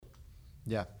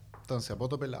Ya, entonces, a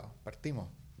poto pelado, partimos.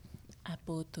 A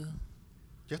poto.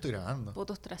 Yo estoy grabando.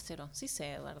 Potos traseros. Sí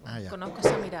sé, Eduardo. Ah, ya. Conozco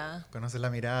esa mirada. ¿Conoces la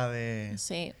mirada de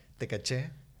Sí, te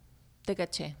caché? te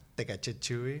caché. Te caché,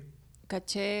 Chuy.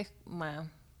 Caché, bueno,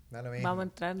 Da lo mismo. vamos a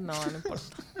entrar, no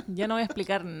importa. Ya no voy a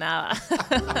explicar nada.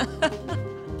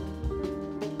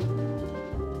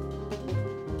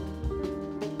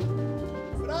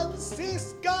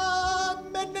 Francisca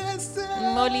Meneses.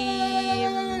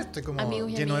 Molly. Estoy como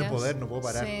Amigos y lleno de amigas. poder, no puedo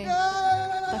parar. Sí.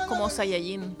 Estás como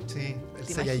Saiyajin. Sí, el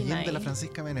 ¿Te Saiyajin imaginas de la ahí?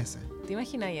 Francisca Meneses. ¿Te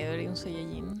imaginas que habría un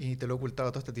Saiyajin? ¿Y te lo he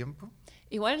ocultado todo este tiempo?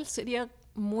 Igual sería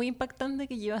muy impactante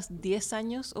que llevas 10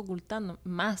 años ocultando.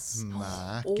 Más.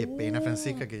 Más, qué pena,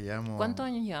 Francisca, que llevamos... ¿Cuántos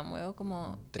años llevamos, Edo?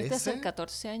 Como... ¿Este es 13? el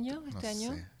 14 años este No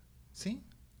año? sé. ¿Sí?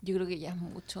 Yo creo que ya es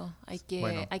mucho.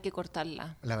 Bueno. Hay que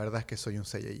cortarla. La verdad es que soy un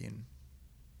Saiyajin.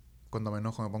 Cuando me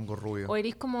enojo me pongo rubio. O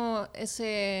eres como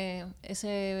ese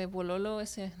pololo,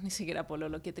 ni siquiera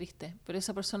pololo, qué triste. Pero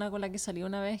esa persona con la que salí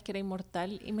una vez que era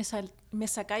inmortal y me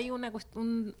sacáis una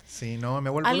cuestión, Sí, no, me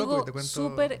vuelvo loco y algo te cuento...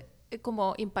 súper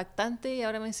como impactante y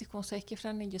ahora me decís como, ¿sabes qué,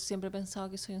 Fran? Y yo siempre he pensado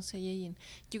que soy un Saiyajin.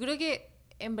 Yo creo que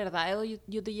en verdad, Edo,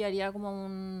 yo te llevaría como a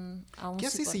un ¿Qué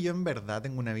haces si yo en verdad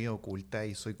tengo una vida oculta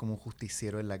y soy como un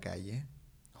justiciero en la calle?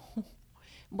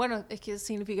 Bueno, es que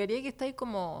significaría que estáis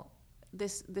como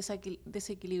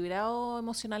desequilibrado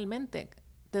emocionalmente.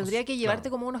 Tendría que llevarte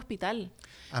claro. como a un hospital.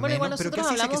 A Bueno, igual menos, pero ¿qué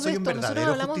nosotros haces si que hablamos de soy un esto, nosotros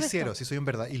verdadero hablamos de justiciero? esto. Si soy un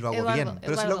verdad y lo hago Eduardo, bien, pero si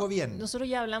lo Eduardo, hago bien. nosotros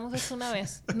ya hablamos de esto una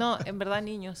vez. No, en verdad,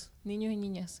 niños y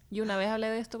niñas. Yo una vez hablé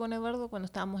de esto con Eduardo cuando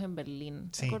estábamos en Berlín.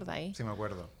 ¿Te Sí, acordáis? sí me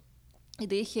acuerdo. Y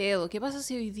te dije, Edo, ¿qué pasa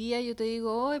si hoy día yo te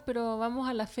digo, hoy, pero vamos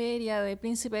a la feria de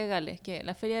Príncipe de Gales? Que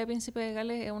la feria de Príncipe de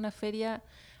Gales es una feria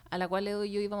a la cual Edo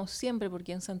y yo íbamos siempre,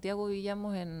 porque en Santiago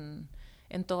vivíamos en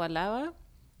Tobalaba.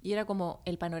 Y era como,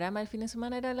 el panorama del fin de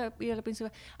semana era ir a la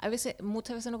Príncipe.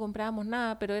 Muchas veces no comprábamos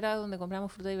nada, pero era donde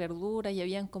comprábamos fruta y verduras y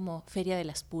habían como feria de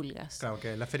las pulgas. Claro,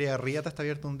 que la feria de Riata está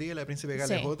abierta un día y la de Príncipe de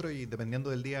Gales Sí. otro y dependiendo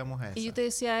del día vamos a esa. Y yo te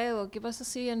decía, Edo, ¿qué pasa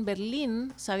si en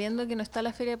Berlín, sabiendo que no está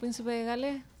la feria de Príncipe de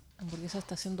Gales, Hamburguesa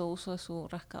está haciendo uso de su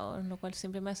rascador, lo cual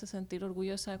siempre me hace sentir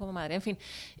orgullosa como madre. En fin,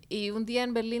 y un día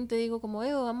en Berlín te digo como,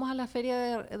 Edo, vamos a la feria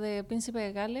de Príncipe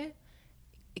de Gales,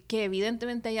 que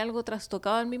evidentemente hay algo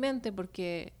trastocado en mi mente,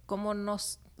 porque o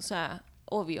sea,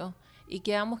 obvio, y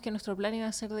quedamos que nuestro plan iba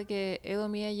a ser de que Edo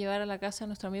me iba a llevar a la casa de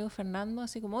nuestro amigo Fernando,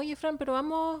 así como, oye, Fran, pero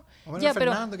vamos... Bueno, ya,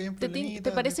 Fernando, que hay un ¿te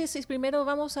problemita. parece si primero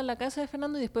vamos a la casa de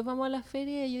Fernando y después vamos a la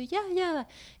feria? Y yo, ya.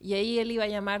 Y ahí él iba a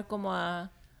llamar como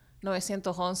a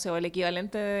 911 o el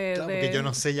equivalente Claro, porque yo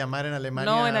no sé llamar en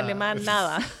Alemania. No, en alemán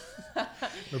nada.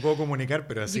 Me puedo comunicar,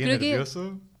 pero así Yo de creo que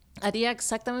nervioso. haría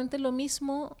exactamente lo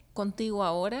mismo contigo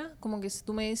ahora, como que si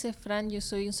tú me dices, Fran, yo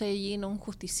soy un Saiyajin o un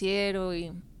justiciero,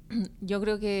 y yo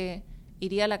creo que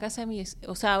iría a la casa de mis...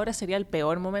 O sea, ahora sería el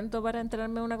peor momento para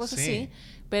enterarme de una cosa Sí. así,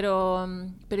 pero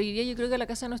iría yo creo que a la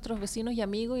casa de nuestros vecinos y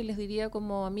amigos y les diría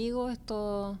como, amigos,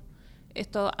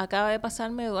 esto acaba de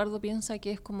pasarme, Eduardo piensa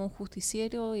que es como un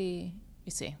justiciero y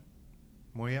sí.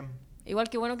 Muy bien. Igual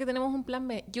que bueno que tenemos un plan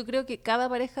B. Yo creo que cada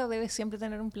pareja debe siempre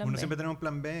tener un plan Uno B. siempre tiene un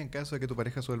plan B en caso de que tu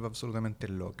pareja se vuelva absolutamente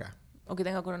loca. O que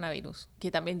tenga coronavirus,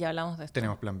 que también ya hablamos de esto.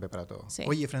 Tenemos plan B para todo. Sí.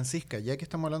 Oye, Francisca, ya que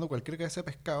estamos hablando de cualquier cabeza de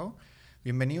pescado,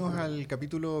 bienvenidos al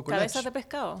capítulo collage. Cabeza de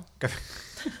pescado. Ca-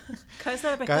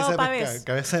 Cabeza de pescado pavés.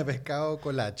 Cabeza de pescado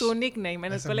collage. Tu nickname en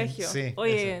el Ese colegio. sí,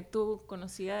 Oye, ese. ¿tú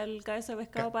conocías el cabeza de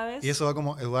pescado pavés? Y eso va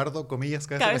como Eduardo, comillas,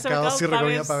 cabeza de Cabeza de pescado, pescado, cierre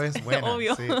comilla pavés. pavés. Buena,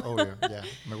 Obvio. sí, obvio, ya,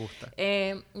 me gusta.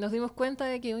 Nos dimos cuenta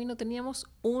de que hoy no teníamos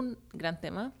un gran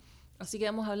tema, así que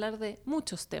vamos a hablar de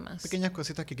muchos temas. Pequeñas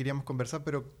cositas que queríamos conversar,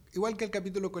 pero igual que el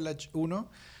capítulo Collage 1,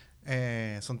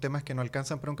 son temas que no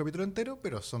alcanzan para un capítulo entero,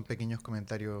 pero son pequeños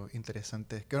comentarios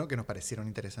interesantes, que nos parecieron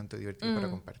interesantes y divertidos para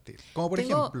compartir. Como por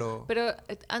ejemplo... Pero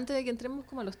antes de que entremos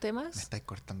como a los temas, Me estáis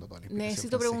cortando toda la inspiración,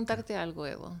 necesito Francisca. preguntarte algo,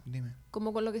 Edo. Dime.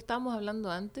 Como con lo que estábamos hablando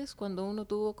antes, cuando uno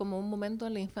tuvo como un momento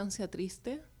en la infancia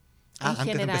triste. Ah, en antes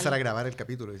de general. empezar a grabar el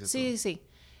capítulo, dices Sí, tú. sí.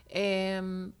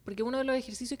 Porque uno de los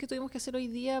ejercicios que tuvimos que hacer hoy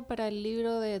día para el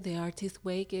libro de The Artist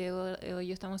Way que Edo y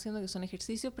yo estamos haciendo, que son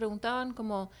ejercicios, preguntaban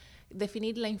como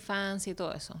definir la infancia y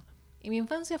todo eso. Y mi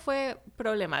infancia fue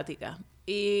problemática.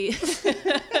 Y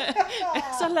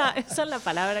esa es la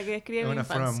palabra que describe Es mi una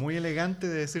infancia. forma muy elegante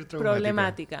de decir traumática.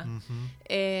 Problemática. Ujú.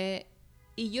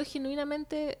 Y yo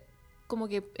genuinamente como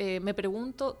que me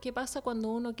pregunto qué pasa cuando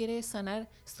uno quiere sanar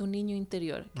su niño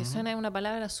interior, que suena una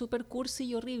palabra súper cursi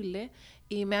y horrible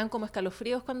y me dan como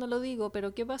escalofríos cuando lo digo,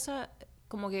 pero qué pasa,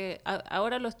 como que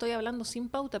ahora lo estoy hablando sin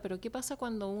pauta, pero qué pasa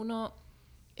cuando uno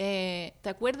 ¿te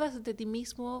acuerdas de ti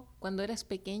mismo cuando eras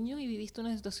pequeño y viviste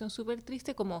una situación súper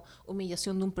triste como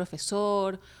humillación de un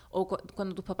profesor o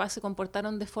cuando tus papás se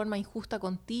comportaron de forma injusta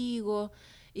contigo?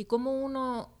 Y cómo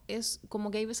uno es, como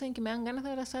que hay veces en que me dan ganas de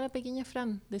abrazar a pequeña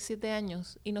Fran de 7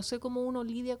 años y no sé cómo uno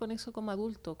lidia con eso como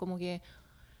adulto, como que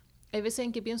hay veces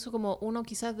en que pienso como uno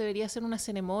quizás debería hacer una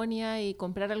ceremonia y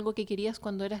comprar algo que querías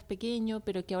cuando eras pequeño,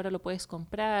 pero que ahora lo puedes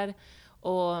comprar,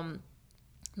 o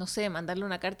no sé, mandarle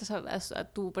una carta a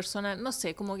tu persona, no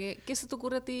sé, como que, ¿qué se te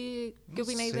ocurre a ti? ¿Qué No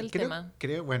opináis sé, del tema?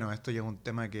 bueno, esto ya es un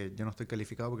tema que yo no estoy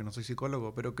calificado porque no soy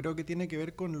psicólogo, pero creo que tiene que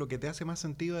ver con lo que te hace más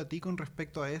sentido a ti con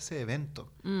respecto a ese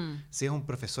evento. Si es un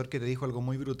profesor que te dijo algo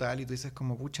muy brutal y tú dices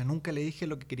como, pucha, nunca le dije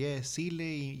lo que quería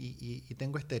decirle y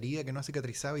tengo esta herida que no ha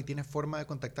cicatrizado y tienes forma de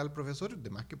contactar al profesor, de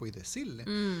más que podéis decirle.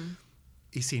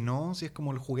 Y si no, si es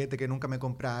como el juguete que nunca me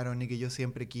compraron y que yo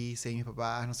siempre quise y mis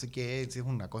papás, no sé qué, si es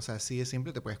una cosa así de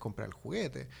simple, te puedes comprar el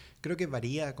juguete. Creo que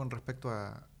varía con respecto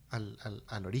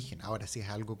al origen. Ahora, si es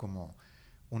algo como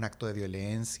un acto de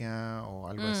violencia o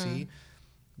algo así,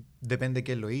 depende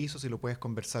quién lo hizo, si lo puedes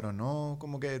conversar o no.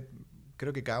 Como que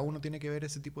creo que cada uno tiene que ver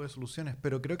ese tipo de soluciones.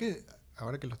 Pero creo que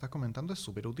ahora que lo estás comentando es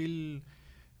súper útil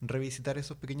revisitar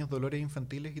esos pequeños dolores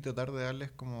infantiles y tratar de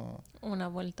darles como... Una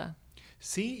vuelta.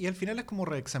 Sí, y al final es como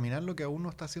reexaminar lo que uno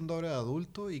está haciendo ahora de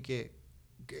adulto y que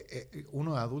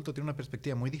uno de adulto tiene una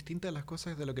perspectiva muy distinta de las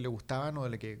cosas de lo que le gustaban o de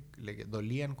lo que le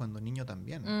dolían cuando niño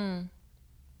también.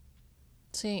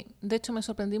 Sí, de hecho me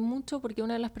sorprendí mucho porque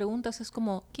una de las preguntas es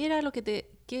como, ¿qué era lo que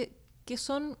qué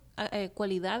son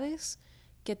cualidades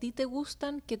que a ti te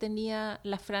gustan que tenía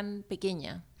la Fran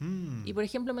pequeña? Y por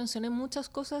ejemplo mencioné muchas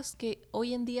cosas que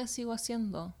hoy en día sigo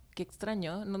haciendo. Qué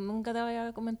extraño, nunca te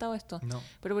había comentado esto. No.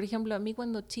 Pero por ejemplo, a mí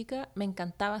cuando chica me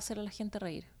encantaba hacer a la gente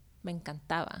reír. Me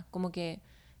encantaba. Como que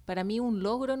para mí un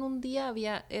logro en un día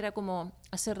era como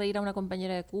hacer reír a una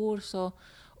compañera de curso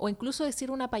o incluso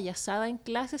decir una payasada en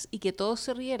clases y que todos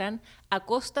se rieran a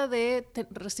costa de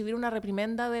recibir una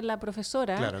reprimenda de la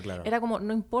profesora. Claro, claro. Era como,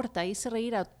 no importa, hice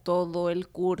reír a todo el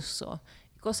curso.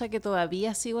 Cosa que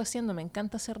todavía sigo haciendo. Me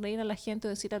encanta hacer reír a la gente o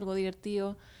decir algo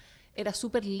divertido. Era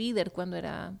súper líder cuando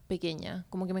era pequeña.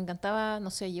 Como que me encantaba, no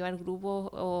sé, llevar grupos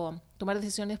o tomar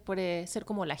decisiones por ser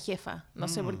como la jefa. No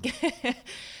sé por qué.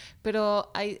 Pero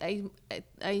hay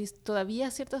todavía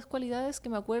ciertas cualidades que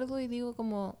me acuerdo y digo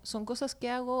como, son cosas que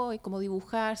hago, como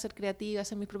dibujar, ser creativa,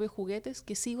 hacer mis propios juguetes,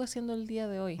 que sigo haciendo el día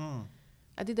de hoy.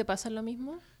 ¿A ti te pasa lo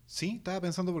mismo? Sí, estaba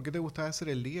pensando por qué te gustaba ser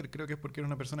el líder. Creo que es porque eres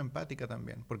una persona empática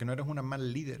también. Porque no eres una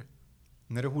mal líder.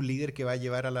 No eres un líder que va a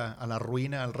llevar a la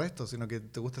ruina al resto, sino que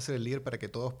te gusta ser el líder para que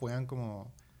todos puedan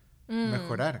como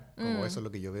mejorar. Como eso es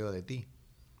lo que yo veo de ti.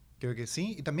 Creo que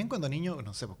sí. Y también cuando niño,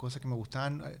 no sé, pues cosas que me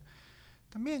gustaban,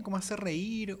 también como hacer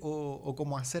reír o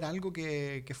como hacer algo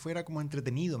que fuera como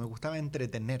entretenido. Me gustaba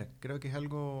entretener. Creo que es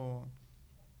algo...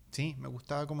 Sí, me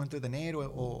gustaba como entretener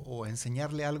o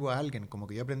enseñarle algo a alguien, como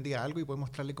que yo aprendía algo y poder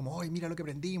mostrarle como, ¡ay, mira lo que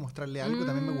aprendí! Y mostrarle algo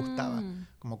también me gustaba.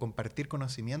 Como compartir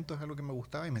conocimiento es algo que me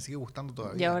gustaba y me sigue gustando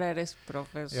todavía. Y ahora eres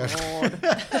profesor.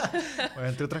 Bueno,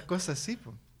 entre otras cosas, sí,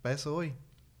 pues, para eso voy.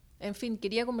 En fin,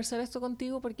 quería conversar esto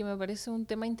contigo porque me parece un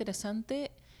tema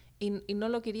interesante y no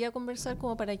lo quería conversar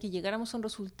como para que llegáramos a un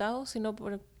resultado, sino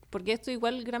porque esto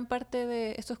igual gran parte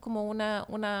de esto es como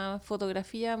una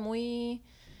fotografía muy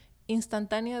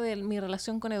instantánea de mi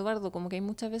relación con Eduardo, como que hay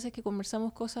muchas veces que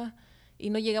conversamos cosas y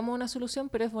no llegamos a una solución,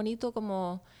 pero es bonito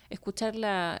como escuchar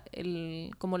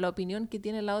como la opinión que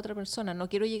tiene la otra persona. No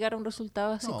quiero llegar a un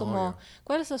resultado así como, obvio.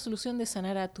 ¿cuál es la solución de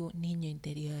sanar a tu niño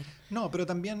interior? No, pero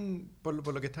también por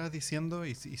lo que estabas diciendo,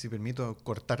 y si permito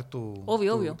cortar tu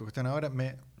Obvio. cuestión ahora,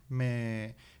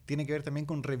 me tiene que ver también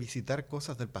con revisitar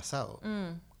cosas del pasado.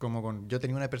 Como yo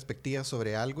tenía una perspectiva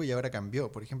sobre algo y ahora cambió.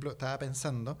 Por ejemplo, estaba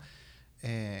pensando...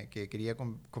 que quería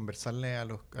conversarle a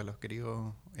los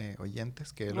queridos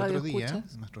oyentes que el otro día,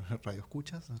 nuestros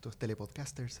radioescuchas, nuestros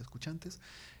telepodcasters escuchantes,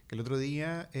 que el otro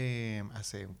día,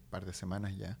 hace un par de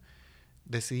semanas ya,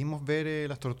 decidimos ver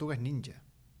Las Tortugas Ninja.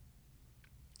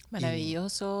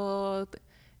 Maravilloso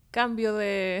cambio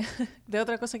de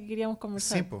otra cosa que queríamos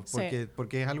conversar. Sí,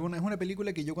 porque es una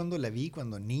película que yo cuando la vi,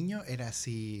 cuando niño, era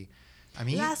así... A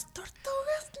mí, ¡Las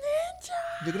Tortugas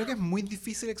Ninja! Yo creo que es muy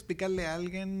difícil explicarle a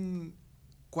alguien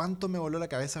cuánto me voló la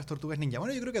cabeza Las Tortugas Ninja.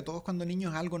 Bueno, yo creo que a todos cuando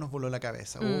niños algo nos voló la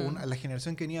cabeza. A la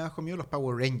generación que venía abajo mío, los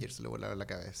Power Rangers le volaron la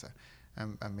cabeza.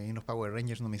 A mí los Power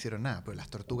Rangers no me hicieron nada, pero las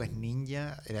Tortugas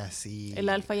Ninja era así... El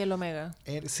alfa y el omega.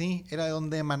 Sí, era de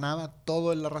donde emanaba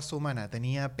todo en la raza humana.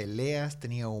 Tenía peleas,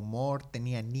 tenía humor,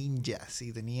 tenía ninjas,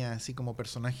 y tenía así como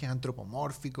personajes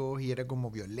antropomórficos y era como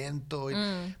violento.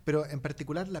 Pero en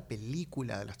particular la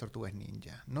película de las Tortugas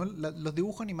Ninja. No, los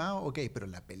dibujos animados, ok, pero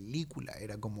la película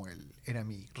era como era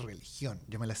mi religión.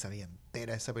 Yo me la sabía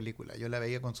entera esa película. Yo la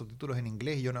veía con subtítulos en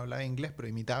inglés y yo no hablaba inglés, pero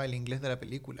imitaba el inglés de la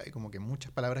película. Y como que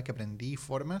muchas palabras que aprendí y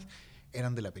formas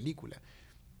eran de la película.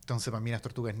 Entonces para mí las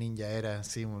Tortugas Ninja era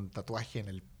así un tatuaje en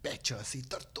el pecho, así,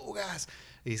 ¡tortugas!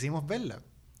 E hicimos verla.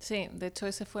 Sí, de hecho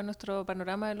ese fue nuestro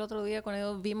panorama del otro día. Con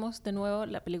Edo vimos de nuevo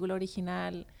la película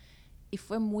original y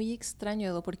fue muy extraño,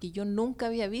 Edo, porque yo nunca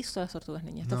había visto las Tortugas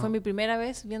Ninjas. Esta fue mi primera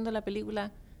vez viendo la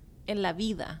película en la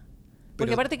vida.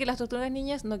 Porque aparte que las Tortugas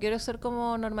Niñas, no quiero ser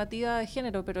como normativa de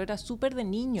género, pero era súper de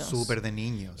niños. Súper de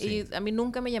niños, sí. Y a mí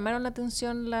nunca me llamaron la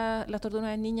atención las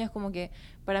Tortugas Niñas, como que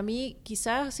para mí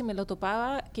quizás si me lo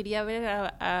topaba quería ver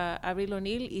a Avril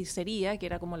O'Neil y Sería, que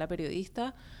era como la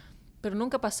periodista, pero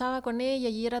nunca pasaba con ella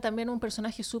y era también un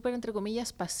personaje súper, entre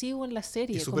comillas, pasivo en la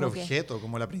serie. Y súper objeto,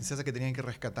 como la princesa que tenían que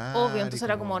rescatar. Obvio, entonces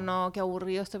era como, no, qué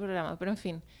aburrido este programa, pero en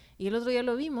fin. Y el otro día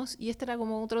lo vimos y este era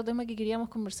como otro tema que queríamos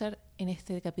conversar en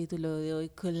este capítulo de hoy,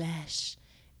 Collage,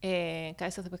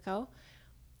 Cabezas de Pescado,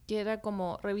 que era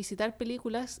como revisitar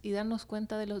películas y darnos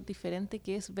cuenta de lo diferente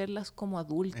que es verlas como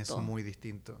adulto. Es muy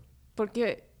distinto.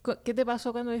 Porque, ¿qué te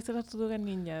pasó cuando viste las Tortugas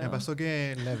Ninja? Me pasó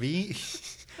que la vi,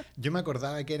 yo me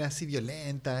acordaba que era así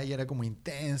violenta y era como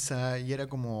intensa y era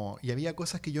como... Y había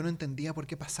cosas que yo no entendía por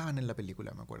qué pasaban en la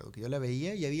película, me acuerdo. Que yo la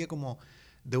veía y había como...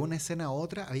 De una escena a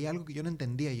otra había algo que yo no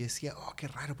entendía y yo decía, oh, qué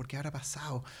raro, ¿por qué habrá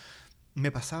pasado?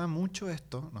 Me pasaba mucho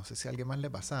esto, no sé si a alguien más le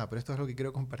pasaba, pero esto es lo que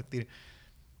quiero compartir.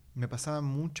 Me pasaba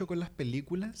mucho con las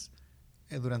películas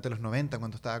durante los 90,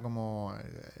 cuando estaba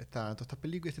todas estas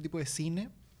películas, este tipo de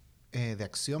cine, de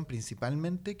acción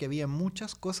principalmente, que había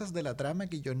muchas cosas de la trama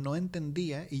que yo no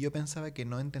entendía y yo pensaba que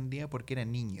no entendía porque era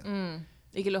niño.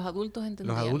 Y que los adultos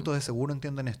entendían. Los adultos de seguro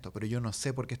entienden esto, pero yo no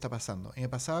sé por qué está pasando. Y me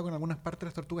pasaba con algunas partes de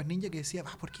las Tortugas Ninja que decía,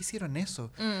 ¿por qué hicieron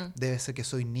eso? Debe ser que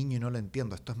soy niño y no lo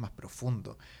entiendo, esto es más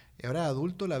profundo. Y ahora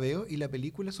adulto la veo y la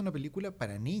película es una película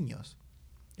para niños.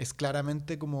 Es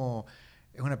claramente como...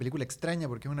 Es una película extraña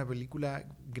porque es una película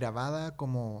grabada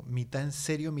como mitad en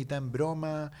serio, mitad en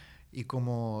broma... Y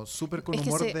como súper con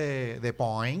humor de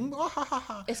poing.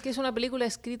 Es que es una película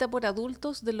escrita por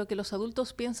adultos de lo que los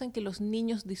adultos piensan que los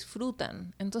niños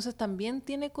disfrutan. Entonces también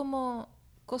tiene como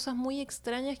cosas muy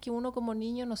extrañas que uno como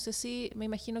niño, no sé si, me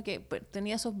imagino que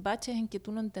tenía esos baches en que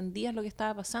tú no entendías lo que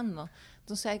estaba pasando.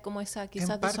 Entonces hay como esa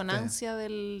quizás disonancia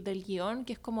del guión,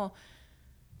 que es como,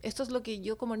 esto es lo que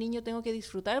yo como niño tengo que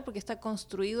disfrutar porque está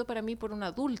construido para mí por un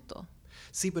adulto.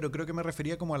 Sí, pero creo que me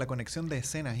refería como a la conexión de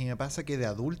escenas y me pasa que de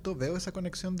adulto veo esa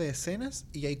conexión de escenas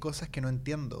y hay cosas que no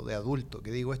entiendo de adulto,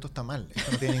 que digo, esto está mal,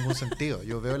 esto no tiene ningún sentido.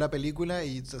 Yo veo la película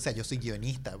y, o sea, yo soy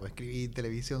guionista, pues escribí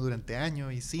televisión durante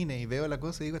años y cine y veo la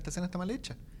cosa y digo, esta escena está mal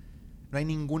hecha. No hay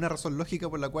ninguna razón lógica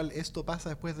por la cual esto pasa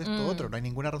después de esto otro, no hay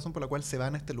ninguna razón por la cual se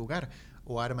van a este lugar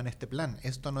o arman este plan,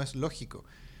 esto no es lógico.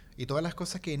 Y todas las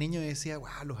cosas que de niño decía, wow,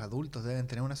 los adultos deben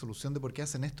tener una solución de por qué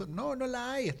hacen esto. No, no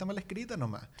la hay, está mal escrita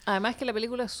nomás. Además que la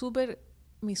película es súper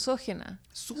misógena.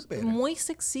 Súper. Muy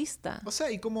sexista. O sea,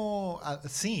 y como...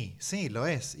 sí, lo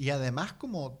es. Y además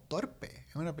como torpe.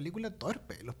 Es una película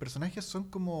torpe. Los personajes son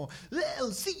como...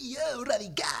 sí,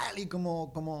 radical. Y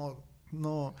como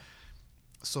no...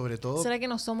 Sobre todo... ¿Será que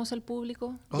no somos el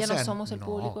público? ¿Ya no somos el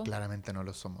público? No, claramente no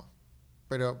lo somos.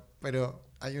 Pero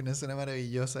hay una escena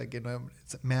maravillosa que no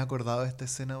me he acordado de esta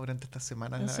escena durante estas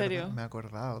semanas. ¿En serio? Me he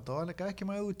acordado. Cada vez que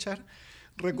me voy a duchar,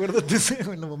 recuerdo esta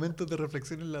escena en los momentos de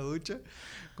reflexión en la ducha,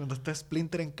 cuando está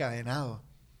Splinter encadenado.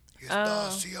 Y está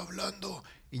así hablando.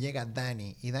 Y llega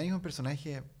Danny. Y Danny es un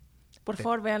personaje... Por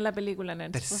favor, vean la película,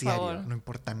 Nerd, por favor. No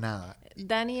importa nada.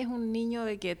 Danny es un niño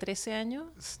de, ¿qué? ¿13 años?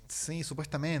 Sí,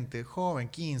 supuestamente. Joven,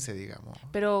 15, digamos.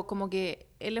 Pero como que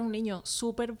él es un niño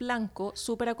súper blanco,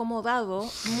 súper acomodado,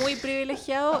 muy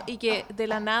privilegiado y que de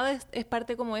la nada es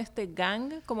parte como de este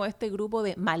gang, como de este grupo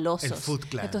de malosos. El Foot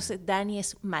Clan. Entonces Danny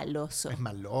es maloso. Es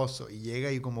maloso. Y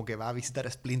llega y como que va a visitar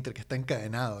a Splinter que está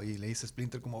encadenado. Y le dice a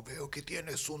Splinter como, veo que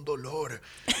tienes un dolor.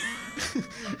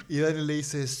 Y Danny le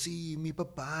dice, sí, mi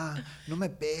papá no me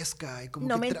pesca. Y como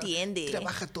no que me entiende.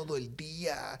 Trabaja todo el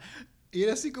día. Y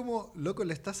era así como, loco,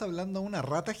 le estás hablando a una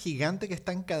rata gigante que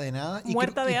está encadenada.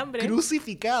 Muerta de hambre.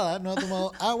 Crucificada, no ha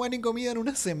tomado agua ni comida en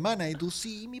una semana. Y tú,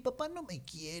 sí, mi papá no me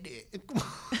quiere. Es como...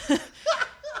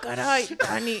 Caray,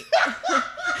 Dani.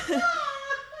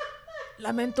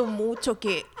 lamento mucho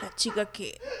que la chica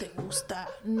que te gusta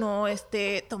no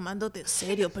esté tomándote en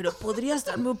serio, pero ¿podrías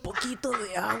darme un poquito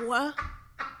de agua?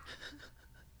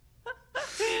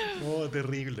 Oh,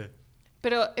 terrible.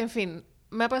 Pero, en fin,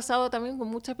 me ha pasado también con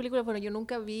muchas películas. Bueno, yo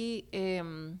nunca vi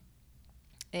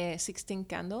 16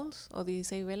 Candles o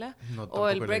 16 Velas No, o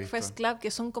el tampoco la he Breakfast visto. Club,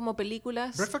 que son como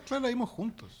películas... Breakfast Club la vimos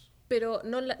juntos. Pero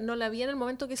no la vi en el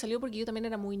momento que salió porque yo también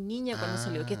era muy niña cuando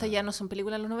salió. Que estas ya no son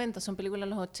películas de los 90, son películas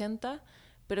de los 80,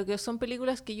 pero que son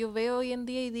películas que yo veo hoy en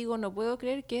día y digo, no puedo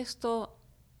creer que esto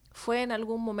fue en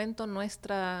algún momento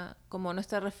nuestra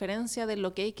referencia de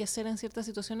lo que hay que hacer en ciertas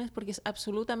situaciones, porque es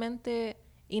absolutamente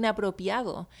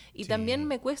inapropiado. Y Sí. también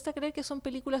me cuesta creer que son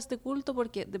películas de culto,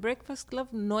 porque The Breakfast Club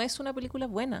no es una película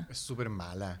buena. Es súper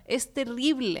mala. Es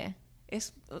terrible.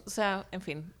 O sea, en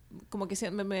fin, como que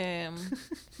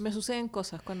me suceden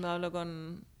cosas cuando hablo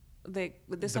de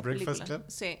esas Breakfast películas. Club?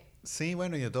 Sí. Sí,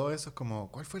 bueno, y de todo eso es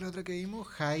como, ¿cuál fue la otra que vimos?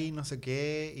 High no sé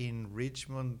qué, in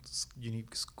Richmond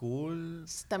Unique School.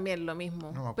 También lo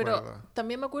mismo. No me Pero acuerdo.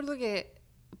 también me acuerdo que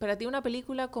para ti una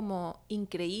película como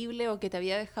increíble o que te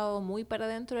había dejado muy para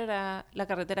adentro era La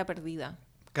carretera perdida.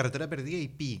 Carretera Perdida y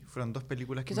Pi fueron dos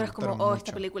películas Que que tú me eras como, gustaron mucho.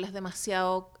 esta película es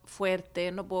demasiado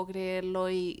fuerte, no puedo creerlo.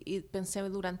 Y pensé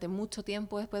durante mucho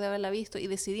tiempo después de haberla visto. Y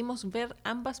decidimos ver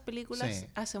ambas películas Sí.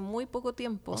 hace muy poco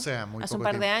tiempo. O sea, muy hace poco un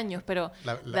par de tiempo. años, pero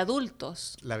de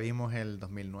adultos. La vimos el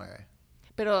 2009.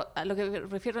 Pero a lo que me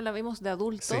refiero la vimos de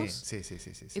adultos. Sí.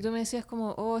 Y tú me decías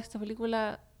como, esta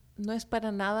película no es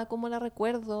para nada como la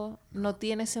recuerdo, no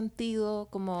tiene sentido,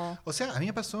 como... O sea, a mí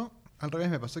me pasó, al revés,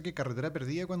 me pasó que Carretera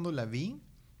Perdida cuando la vi,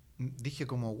 dije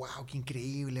como, wow, qué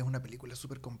increíble, es una película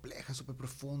súper compleja, súper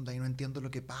profunda y no entiendo lo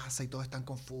que pasa y todo es tan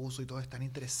confuso y todo es tan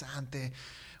interesante.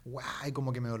 Wow, y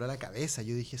como que me doló la cabeza.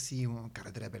 Yo dije, sí,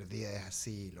 Carretera Perdida es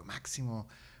así, lo máximo,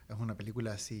 es una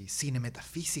película así, cine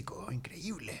metafísico,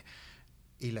 increíble.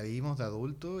 Y la vimos de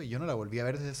adulto y yo no la volví a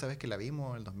ver desde esa vez que la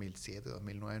vimos, el 2007,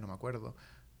 2009, no me acuerdo.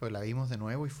 Pero la vimos de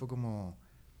nuevo y fue como,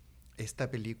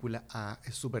 esta película A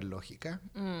es súper lógica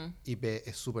y B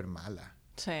es súper mala.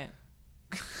 Sí.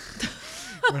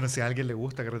 Bueno, si a alguien le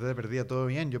gusta Carretera Perdida, todo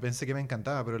bien. Yo pensé que me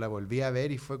encantaba, pero la volví a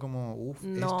ver y fue como, uff,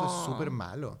 esto es súper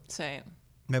malo. Sí.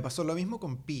 Me pasó lo mismo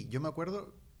con Pi. Yo me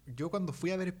acuerdo, yo cuando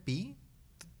fui a ver Pi,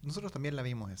 nosotros también la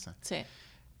vimos esa. Sí.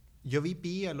 Yo vi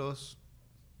Pi a los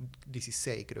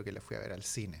 16, creo que la fui a ver al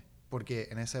cine. Porque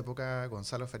en esa época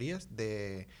Gonzalo Farías,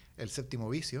 de El Séptimo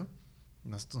Vicio,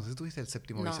 no sé si tuviste El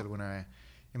Séptimo Vicio alguna vez.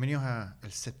 Bienvenidos a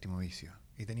El Séptimo Vicio.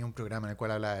 Y tenía un programa en el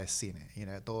cual hablaba de cine. Y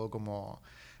era todo como...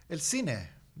 El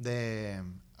cine de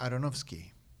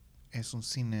Aronofsky es un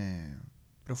cine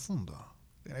profundo.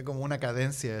 Era como una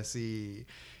cadencia así.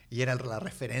 Y era la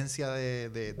referencia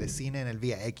de cine en el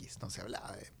Vía X. Entonces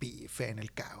hablaba de Pi, Fe en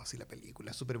el Caos y la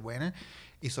película súper buena.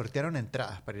 Y sortearon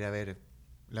entradas para ir a ver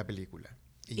la película.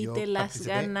 Y te las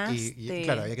ganaste. Y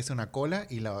claro, había que hacer una cola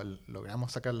y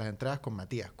logramos sacar las entradas con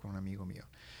Matías, con un amigo mío.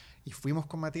 Y fuimos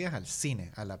con Matías al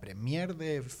cine, a la premiere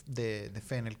de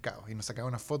Fe en el Caos. Y nos sacaba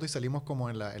una foto y salimos como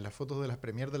en las fotos de las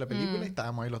premiere de la película. Y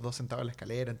estábamos ahí los dos sentados en la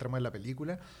escalera, entramos en la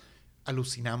película.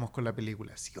 Alucinamos con la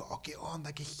película. Así, qué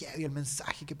onda, qué heavy el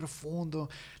mensaje, qué profundo.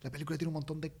 La película tiene un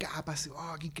montón de capas.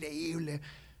 Qué increíble.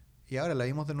 Y ahora la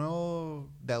vimos de nuevo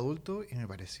de adulto y me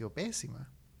pareció pésima.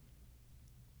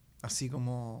 Así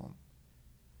como...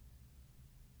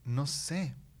 No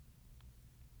sé.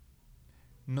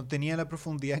 No tenía la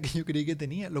profundidad que yo creí que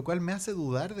tenía, lo cual me hace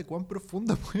dudar de cuán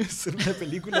profunda puede ser una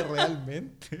película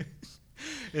realmente.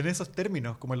 En esos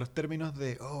términos, como en los términos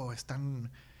de,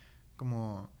 están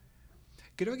como...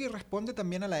 Creo que responde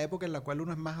también a la época en la cual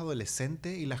uno es más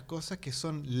adolescente y las cosas que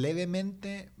son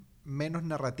levemente menos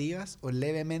narrativas o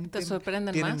levemente... ¿Te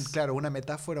sorprenden tienen, más? claro, una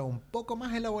metáfora un poco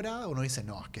más elaborada, uno dice,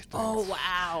 no, es que esto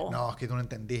wow. No, es que tú no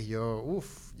entendís, yo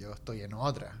estoy en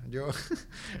otra.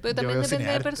 Pero también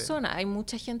depende de persona. Hay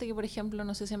mucha gente que, por ejemplo,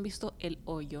 no sé si han visto El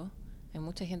Hoyo. Hay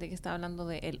mucha gente que está hablando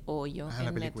de El Hoyo en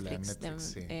la película Netflix,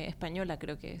 sí. Española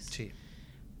creo que es. Sí.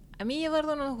 A mí y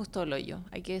Eduardo no nos gustó El Hoyo,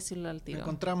 hay que decirlo al tiro. Lo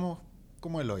encontramos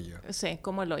como El Hoyo. Sí,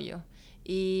 como El Hoyo.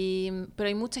 Pero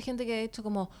hay mucha gente que ha dicho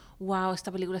como, wow,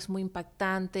 esta película es muy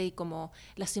impactante y como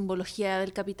la simbología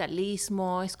del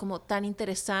capitalismo es como tan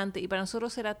interesante. Y para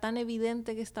nosotros era tan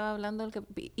evidente que estaba hablando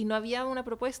y no había una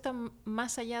propuesta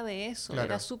más allá de eso. Claro.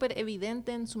 Era súper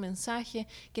evidente en su mensaje,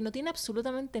 que no tiene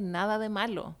absolutamente nada de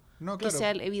malo. No, claro. Que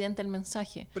sea evidente el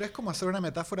mensaje. Pero es como hacer una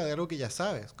metáfora de algo que ya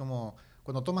sabes, como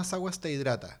cuando tomas agua te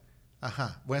hidrata.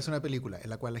 Ajá, voy a hacer una película en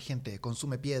la cual la gente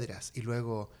consume piedras y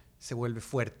luego se vuelve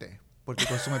fuerte porque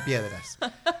consume piedras.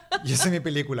 Y esa es mi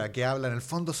película que habla en el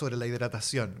fondo sobre la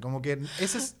hidratación. Como que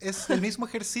ese es el mismo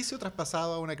ejercicio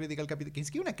traspasado a una crítica al capitalismo. Que ni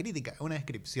siquiera una crítica, una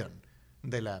descripción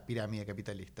de la pirámide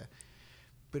capitalista.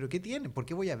 ¿Pero qué tiene? ¿Por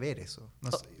qué voy a ver eso?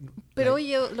 No sé. Pero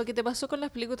oye, lo que te pasó con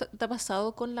las películas, ¿te ha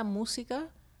pasado con la música?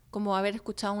 Como haber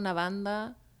escuchado una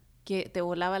banda que te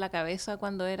volaba la cabeza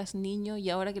cuando eras niño y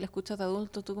ahora que la escuchas de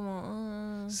adulto, tú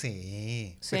como...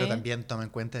 Sí, ¿Sí? pero también toma en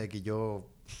cuenta de que yo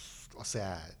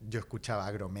escuchaba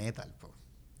agrometal, po.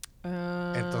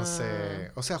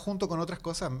 Entonces, o sea, junto con otras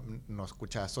cosas, no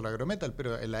escuchaba solo agrometal,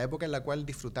 pero en la época en la cual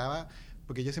disfrutaba,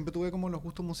 porque yo siempre tuve como los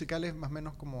gustos musicales más o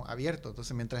menos como abiertos,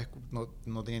 entonces mientras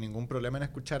no tenía ningún problema en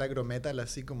escuchar agrometal,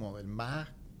 así como el más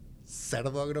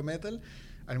cerdo agrometal,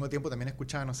 al mismo tiempo también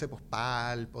escuchaba, no sé, pues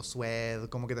Pulp o Suede,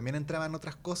 como que también entraban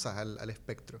otras cosas al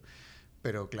espectro.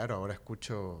 Pero claro, ahora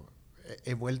escucho...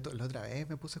 He vuelto, la otra vez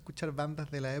me puse a escuchar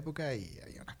bandas de la época y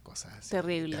había unas cosas así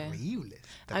terribles.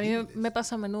 A mí me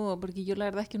pasa a menudo porque yo la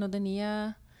verdad es que no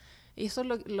tenía... Y eso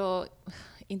es lo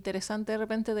interesante de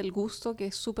repente del gusto, que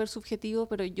es súper subjetivo,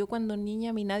 pero yo cuando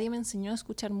niña a mí nadie me enseñó a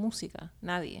escuchar música,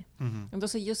 nadie. Uh-huh.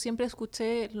 Entonces yo siempre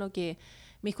escuché lo que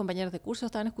mis compañeros de curso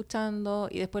estaban escuchando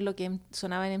y después lo que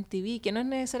sonaba en MTV, que no es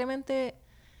necesariamente...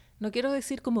 No quiero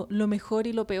decir como lo mejor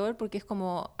y lo peor, porque es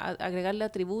como agregarle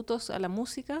atributos a la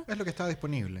música. Es lo que estaba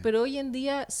disponible. Pero hoy en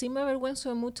día sí me avergüenzo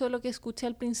de mucho de lo que escuché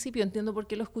al principio. Entiendo por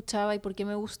qué lo escuchaba y por qué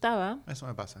me gustaba. Eso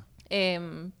me pasa.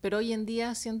 Pero hoy en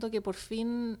día siento que por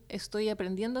fin estoy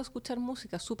aprendiendo a escuchar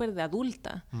música súper de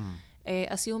adulta.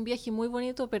 Ha sido un viaje muy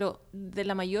bonito, pero de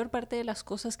la mayor parte de las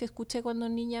cosas que escuché cuando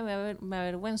niña me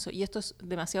avergüenzo. Y esto es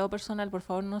demasiado personal, por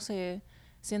favor no se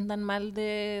sientan mal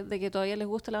de que todavía les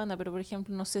gusta la banda, pero por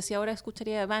ejemplo, no sé si ahora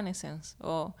escucharía Evanescence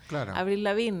o Avril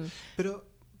Lavigne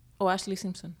o Ashley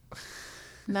Simpson.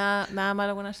 Nada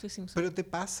malo con Ashley Simpson. Pero te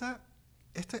pasa,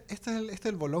 este es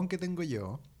el bolón que tengo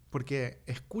yo, porque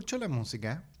escucho la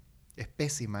música, es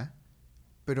pésima,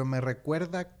 pero me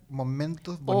recuerda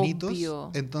momentos bonitos, obvio.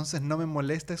 Entonces no me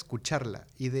molesta escucharla.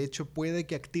 Y de hecho puede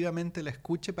que activamente la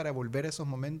escuche para volver a esos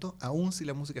momentos, aun si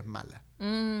la música es mala.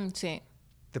 Sí.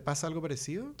 ¿Te pasa algo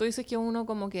parecido? Tú dices que uno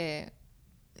como que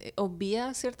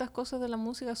obvia ciertas cosas de la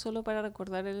música solo para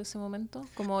recordar ese momento,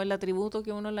 como el atributo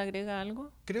que uno le agrega a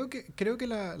algo. Creo que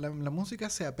la música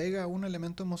se apega a un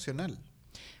elemento emocional.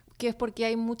 Que es porque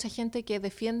hay mucha gente que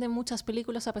defiende muchas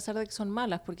películas a pesar de que son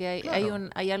malas, porque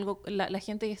hay algo, la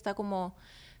gente que está como...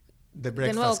 De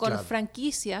nuevo, con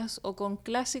franquicias o con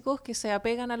clásicos que se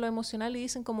apegan a lo emocional y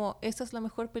dicen como, esta es la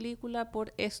mejor película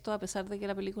por esto, a pesar de que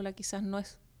la película quizás no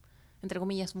es, entre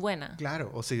comillas, buena.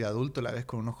 Claro, o si de adulto la ves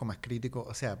con un ojo más crítico,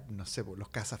 o sea, no sé, los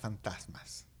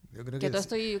cazafantasmas. Yo creo yo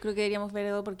creo que deberíamos ver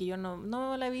Edo porque yo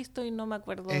no la he visto y no me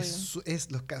acuerdo.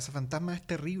 Los cazafantasmas es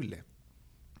terrible.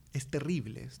 Es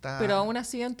terrible. Pero aún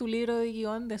así en tu libro de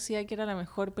guión decía que era la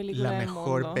mejor película del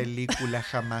mundo. La mejor película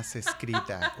jamás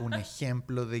escrita. Un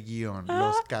ejemplo de guión.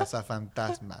 Los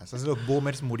cazafantasmas. Es los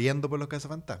boomers muriendo por los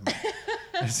cazafantasmas.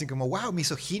 Así como, wow,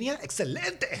 misoginia,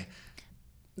 excelente.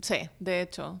 Sí, de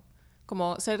hecho.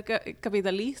 Como ser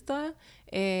capitalista,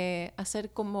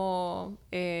 hacer como...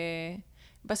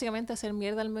 básicamente hacer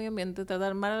mierda al medio ambiente,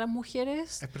 tratar mal a las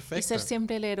mujeres. Es perfecto. Y ser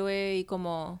siempre el héroe y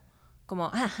como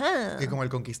ajá. Y como el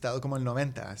conquistado, como el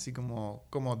 90, así como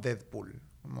Deadpool.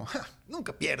 Como,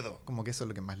 nunca pierdo. Como que eso es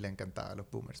lo que más le encantaba a los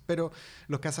boomers. Pero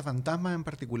Los cazafantasmas en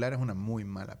particular es una muy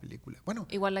mala película. Bueno,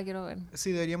 igual la quiero ver.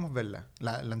 Sí, deberíamos verla.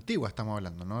 La antigua estamos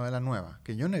hablando, no de la nueva.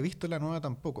 Que yo no he visto la nueva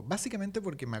tampoco. Básicamente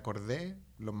porque me acordé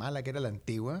lo mala que era la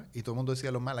antigua y todo el mundo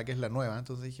decía lo mala que es la nueva.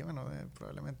 Entonces dije, bueno,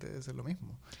 probablemente debe ser lo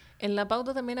mismo. En la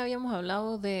pauta también habíamos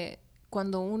hablado de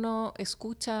cuando uno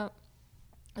escucha...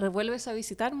 Revuelves a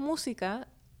visitar música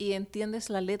y entiendes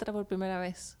la letra por primera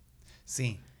vez.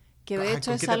 Sí. Que de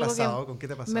hecho es algo que ¿Con qué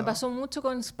te ha pasado? Me pasó mucho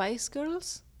con Spice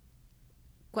Girls.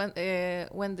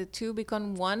 When the Two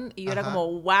Become One. Y yo era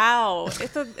como, wow,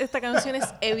 esta canción es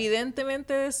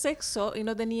evidentemente de sexo y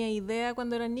no tenía idea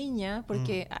cuando era niña,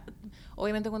 porque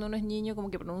obviamente cuando uno es niño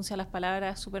como que pronuncia las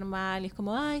palabras súper mal y es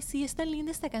como, ay, sí, es tan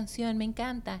linda esta canción, me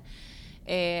encanta.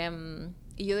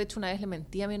 Y yo de hecho una vez le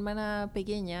mentí a mi hermana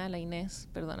pequeña, la Inés,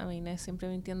 perdóname Inés, siempre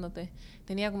mintiéndote,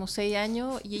 tenía como 6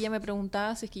 años y ella me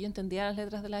preguntaba si es que yo entendía las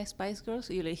letras de las Spice Girls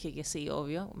y yo le dije que sí,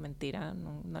 obvio, mentira,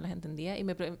 no las entendía y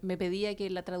me pedía que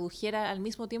la tradujera al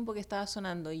mismo tiempo que estaba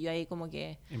sonando y yo ahí como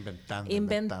que...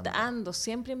 Inventando,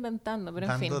 siempre inventando,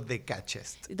 pero en fin. Dando de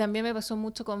catches. Y también me pasó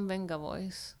mucho con Venga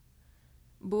Boys.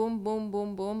 Boom, boom,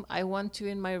 boom, boom, I want you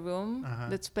in my room,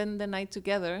 let's spend the night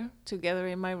together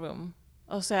in my room.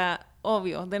 O sea,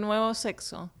 obvio, de nuevo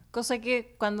sexo. Cosa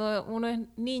que cuando uno es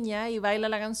niña y baila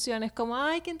la canción es como,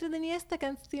 ay, qué entretenida esta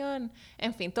canción.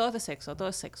 En fin, todo es de sexo, todo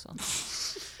es sexo.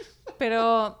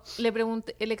 Pero le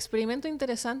pregunté, el experimento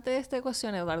interesante de esta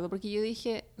ecuación, Eduardo, porque yo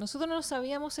dije, nosotros no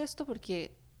sabíamos esto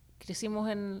porque crecimos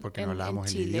Porque no hablábamos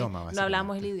en el Chile, idioma, no básicamente.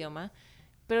 hablábamos el idioma.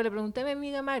 Pero le pregunté a mi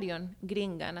amiga Marion,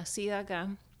 gringa, nacida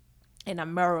acá en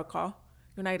America,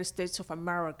 United States of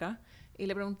America, y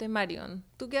le pregunté, Marion,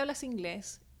 ¿tú que hablas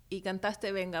inglés y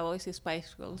cantaste Venga Boys y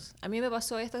Spice Girls? A mí me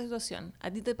pasó esta situación, ¿a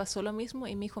ti te pasó lo mismo?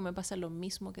 Y me dijo, me pasa lo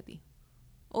mismo que a ti.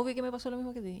 Obvio que me pasó lo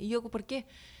mismo que a ti. Y yo, ¿por qué?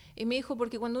 Y me dijo,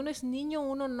 porque cuando uno es niño,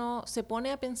 uno no se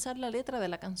pone a pensar la letra de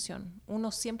la canción.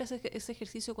 Uno siempre hace ese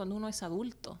ejercicio cuando uno es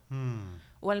adulto.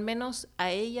 O al menos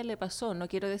a ella le pasó. No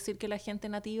quiero decir que la gente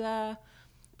nativa,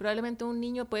 probablemente un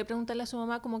niño puede preguntarle a su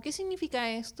mamá como, ¿qué significa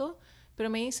esto? Pero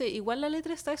me dice, igual la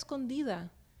letra está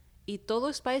escondida. Y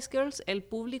todo Spice Girls, el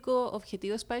público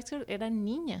objetivo de Spice Girls eran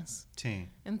niñas. Sí.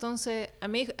 Entonces, a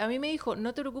mí me dijo,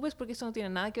 no te preocupes porque eso no tiene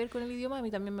nada que ver con el idioma, a mí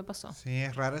también me pasó. Sí,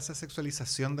 es rara esa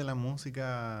sexualización de la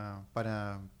música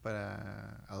para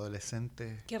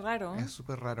adolescentes. Qué raro. Es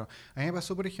súper raro. A mí me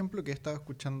pasó, por ejemplo, que estaba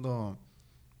escuchando,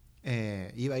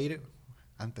 iba a ir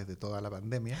antes de toda la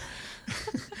pandemia,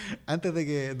 antes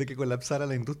de que colapsara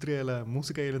la industria de la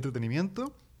música y el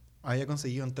entretenimiento, había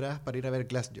conseguido entradas para ir a ver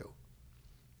Glass Joe,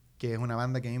 que es una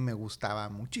banda que a mí me gustaba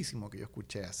muchísimo, que yo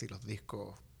escuché así los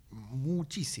discos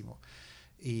muchísimo.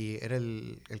 Y era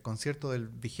el concierto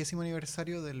del 20º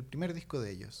aniversario del primer disco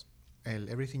de ellos, el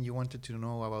Everything You Wanted to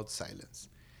Know About Silence.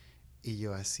 Y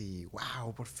yo así,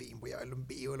 wow, por fin voy a verlo en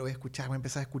vivo, lo voy a escuchar. Voy a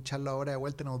empezar a escucharlo ahora de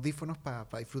vuelta en audífonos para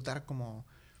disfrutar como...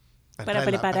 Para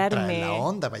prepararme. Para la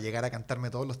onda, para llegar a cantarme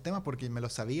todos los temas, porque me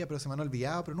los sabía, pero se me han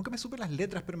olvidado. Pero nunca me supe las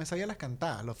letras, pero me sabía las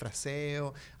cantadas, los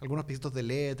fraseos, algunos pisitos de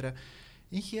letra.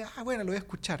 Y dije, bueno, lo voy a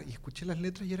escuchar. Y escuché las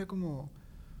letras y era como...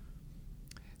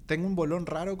 Tengo un bolón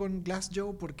raro con Glass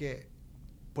Joe porque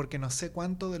no sé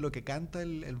cuánto de lo que canta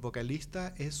el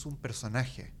vocalista es un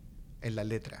personaje en la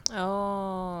letra.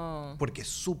 Oh. Porque es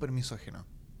súper misógino.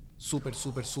 Súper.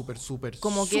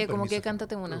 ¿Cómo que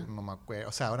cántate una? No me acuerdo.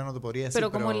 O sea, ahora no te podría decir.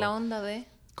 Pero como en la onda de...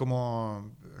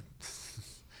 Como...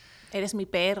 Eres mi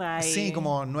perra. Y... Sí,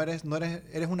 como eres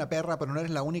una perra, pero no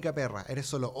eres la única perra. Eres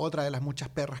solo otra de las muchas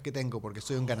perras que tengo porque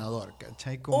soy un ganador,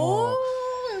 ¿cachai? Como... ¡Oh,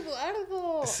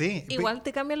 Eduardo! Sí. Igual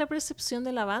te cambia la percepción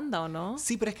de la banda, ¿o no?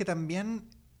 Sí, pero es que también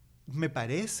me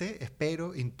parece,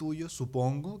 espero, intuyo,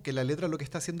 supongo, que la letra lo que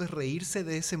está haciendo es reírse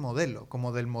de ese modelo,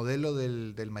 como del modelo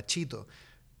del machito.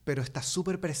 Pero está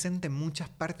súper presente en muchas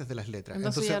partes de las letras.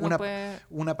 Entonces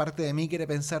una parte de mí quiere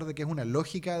pensar de que es una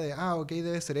lógica de, ok,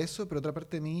 debe ser eso, pero otra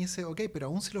parte de mí dice, ok, pero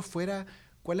aún si lo fuera,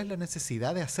 ¿cuál es la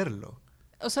necesidad de hacerlo?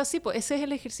 O sea, sí, pues ese es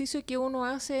el ejercicio que uno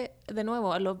hace, de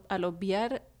nuevo, al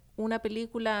obviar una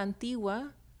película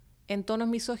antigua en tonos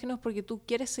misóginos porque tú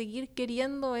quieres seguir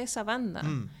queriendo esa banda.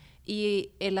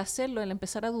 Y el hacerlo, el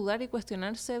empezar a dudar y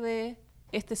cuestionarse de...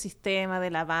 este sistema de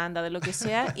la banda, de lo que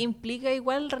sea, implica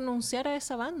igual renunciar a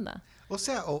esa banda. O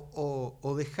sea,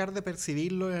 o dejar de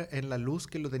percibirlo en la luz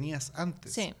que lo tenías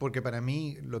antes. Sí. Porque para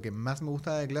mí lo que más me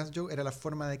gustaba de Glass Joe era la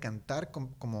forma de cantar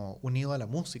como unido a la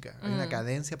música. Hay una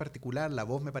cadencia particular, la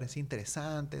voz me parecía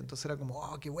interesante, entonces era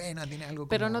como, qué buena, tiene algo como...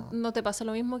 Pero no te pasa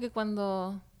lo mismo que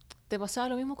cuando... Te pasaba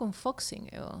lo mismo con Foxing,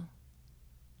 Evo.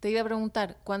 Te iba a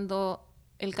preguntar, cuando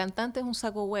el cantante es un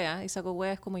saco wea, y saco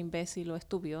wea es como imbécil o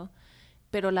estúpido,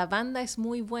 pero la banda es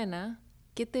muy buena,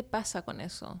 ¿qué te pasa con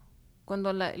eso?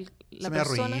 Cuando la Se me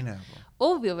persona... arruina.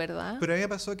 Obvio, ¿verdad? Pero a mí me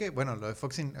pasó que, bueno, lo de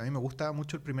Foxing, a mí me gustaba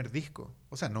mucho el primer disco.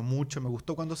 O sea, no mucho, me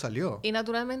gustó cuando salió. Y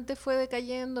naturalmente fue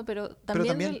decayendo, pero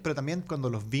también... Pero también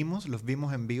cuando los vimos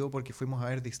en vivo porque fuimos a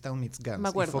ver This Town Needs Guns. Me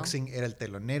acuerdo. Y Foxing era el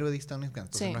telonero de This Town Needs Guns.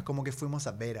 Entonces Sí. no es como que fuimos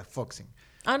a ver a Foxing.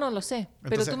 Ah, no, lo sé.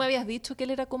 Pero Entonces, tú me habías dicho que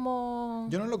él era como...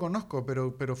 Yo no lo conozco,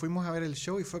 pero fuimos a ver el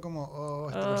show y fue como,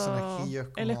 este personajillo es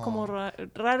como... Él es como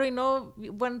raro y no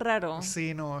buen raro.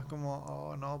 Sí, no, es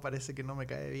como, no, parece que no me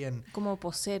cae bien. Como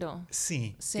posero.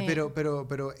 Sí, Sí.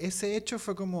 pero ese hecho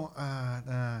fue como...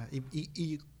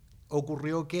 y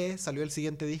ocurrió que salió el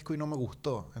siguiente disco y no me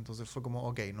gustó. Entonces fue como,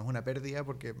 ok, no es una pérdida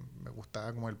porque me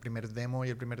gustaba como el primer demo y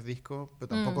el primer disco, pero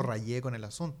tampoco rayé con el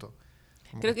asunto.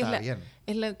 Como Creo que estaba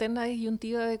es la eterna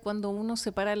disyuntiva de cuando uno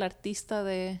separa al artista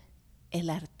de el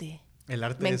arte. El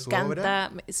arte de su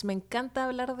obra. Me encanta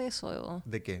hablar de eso, Evo.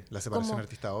 ¿De qué? ¿La separación Como-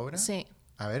 artista-obra? Sí.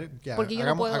 A ver, ya, Porque yo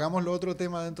no puedo- hagámoslo otro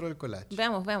tema dentro del collage.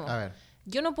 Veamos. A ver,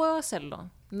 Yo no puedo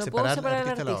hacerlo. No separar puedo separar al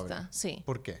artista de la artista. obra. Sí.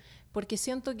 ¿Por qué? Porque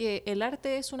siento que el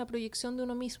arte es una proyección de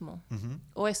uno mismo. Ujú.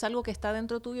 O es algo que está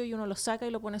dentro tuyo y uno lo saca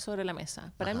y lo pone sobre la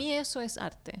mesa. Para Ajá. mí eso es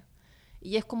arte.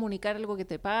 Y es comunicar algo que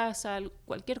te pasa,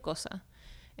 cualquier cosa.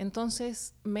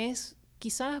 Entonces,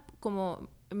 quizás como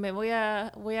voy a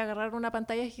agarrar una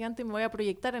pantalla gigante y me voy a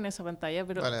proyectar en esa pantalla,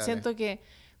 pero Dale. siento que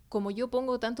como yo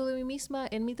pongo tanto de mí misma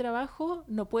en mi trabajo,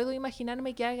 no puedo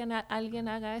imaginarme que alguien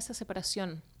haga esa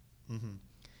separación. Ujú.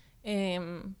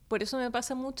 Por eso me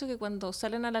pasa mucho que cuando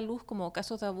salen a la luz como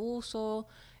casos de abuso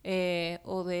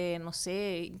o de, no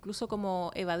sé, incluso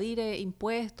como evadir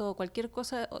impuestos, cualquier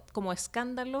cosa como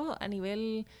escándalo a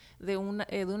nivel de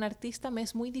un artista, me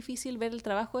es muy difícil ver el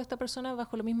trabajo de esta persona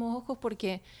bajo los mismos ojos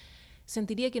porque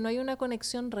sentiría que no hay una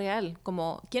conexión real,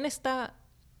 como quién está...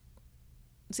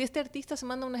 Si este artista se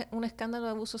manda un escándalo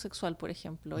de abuso sexual, por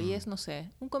ejemplo, y es, no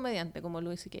sé, un comediante como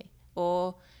Louis C.K.,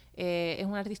 o es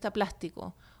un artista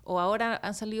plástico, o ahora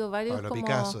han salido varios como...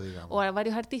 Picasso, digamos. O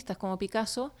varios artistas como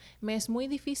Picasso, me es muy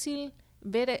difícil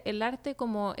ver el arte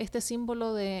como este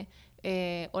símbolo de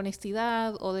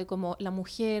honestidad o de como la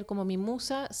mujer, como mi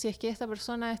musa, si es que esta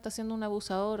persona está siendo un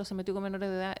abusador o se metió con menores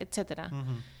de edad, etcétera.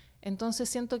 Uh-huh. Entonces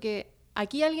siento que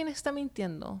aquí alguien está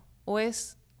mintiendo, o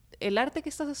es el arte que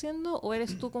estás haciendo o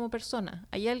eres tú como persona.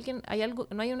 Hay algo,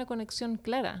 no hay una conexión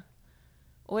clara.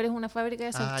 O eres una fábrica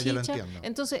de salchicha. Ya lo entiendo.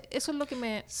 Entonces, eso es lo que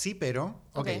me... Sí, pero...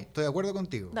 Ok, estoy de acuerdo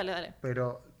contigo. Dale.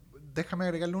 Pero déjame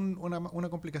agregarle una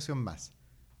complicación más.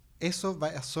 ¿Eso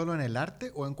va solo en el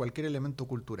arte o en cualquier elemento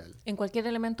cultural? En cualquier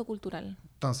elemento cultural.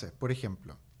 Entonces, por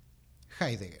ejemplo,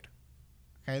 Heidegger.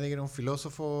 Heidegger era un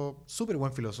filósofo, súper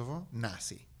buen filósofo,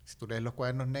 nazi. Si tú lees los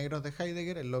cuadernos negros de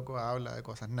Heidegger, el loco habla de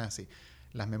cosas nazi.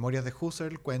 Las memorias de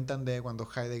Husserl cuentan de cuando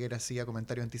Heidegger hacía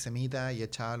comentario antisemita y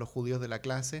echaba a los judíos de la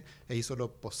clase e hizo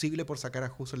lo posible por sacar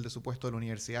a Husserl de su puesto de la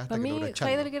universidad hasta Para que mí, logró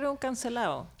echarlo. Heidegger era un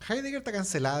cancelado. Heidegger está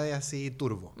cancelado de así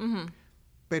turbo. Uh-huh.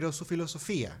 Pero su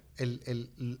filosofía,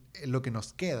 lo que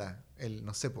nos queda,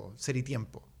 no sé, Ser y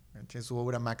Tiempo, su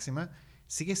obra máxima,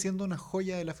 sigue siendo una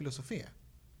joya de la filosofía.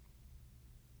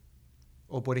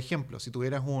 O por ejemplo, si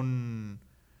tuvieras un...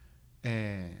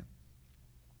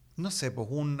 no sé, pues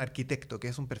un arquitecto que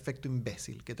es un perfecto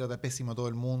imbécil, que trata pésimo a todo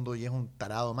el mundo y es un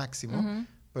tarado máximo, Uh-huh.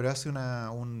 pero hace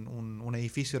un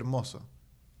edificio hermoso.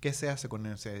 ¿Qué se hace con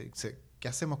qué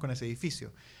hacemos con ese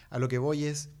edificio? A lo que voy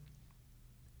es,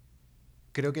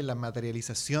 creo que la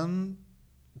materialización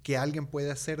que alguien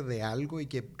puede hacer de algo y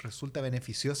que resulta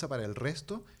beneficiosa para el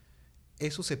resto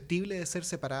es susceptible de ser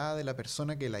separada de la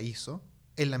persona que la hizo,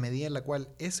 en la medida en la cual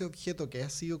ese objeto que ha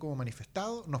sido como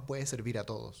manifestado nos puede servir a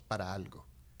todos para algo.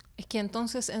 Es que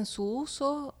entonces en su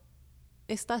uso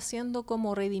está siendo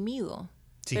como redimido.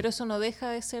 Sí. Pero eso no deja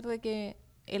de ser de que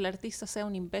el artista sea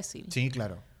un imbécil. Sí,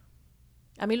 claro.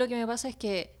 A mí lo que me pasa es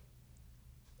que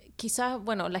quizás,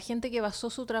 bueno, la gente que basó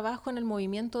su trabajo en el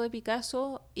movimiento de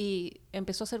Picasso y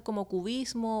empezó a hacer como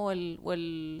cubismo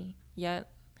ya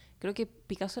creo que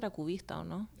Picasso era cubista, ¿o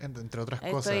no? Entre otras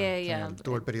Estoy, cosas. ya,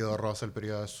 Tuvo el periodo rosa, el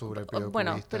periodo azul, el periodo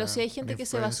bueno, cubista, pero si hay gente que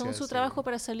se basó en su trabajo sí.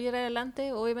 para salir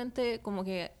adelante, obviamente como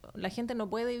que la gente no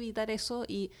puede evitar eso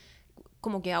y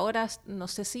como que ahora no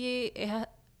sé si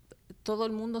todo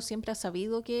el mundo siempre ha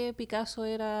sabido que Picasso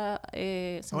era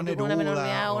se metió con una menor de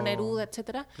edad o Neruda,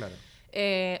 etcétera. Claro.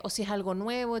 O si es algo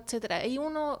nuevo, etcétera. Y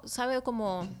uno sabe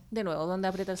como, de nuevo, dónde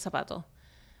aprieta el zapato.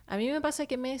 A mí me pasa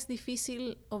que me es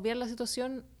difícil obviar la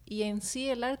situación y en sí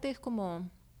el arte es como...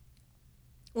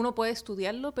 Uno puede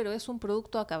estudiarlo, pero es un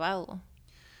producto acabado,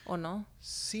 ¿o no?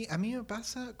 Sí, a mí me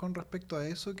pasa con respecto a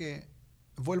eso que...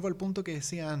 Vuelvo al punto que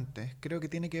decía antes. Creo que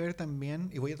tiene que ver también,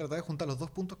 y voy a tratar de juntar los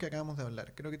dos puntos que acabamos de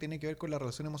hablar. Creo que tiene que ver con la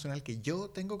relación emocional que yo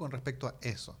tengo con respecto a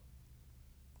eso.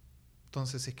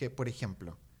 Entonces, es que, por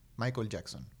ejemplo, Michael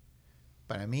Jackson.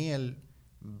 Para mí el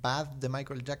Bad de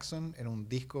Michael Jackson era un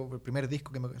disco,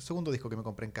 el segundo disco que me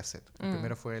compré en cassette. El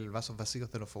primero fue el Vasos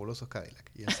Vacíos de los Fabulosos Cadillac.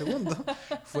 Y el segundo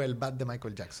fue el Bad de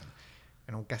Michael Jackson.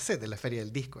 En un cassette en la Feria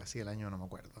del Disco, así el año, no me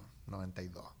acuerdo,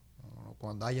 92.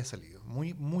 Cuando haya salido.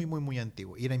 Muy, muy, muy, muy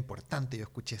antiguo. Y era importante, yo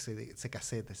escuché ese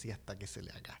cassette así hasta que se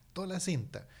le gastó la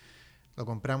cinta. Lo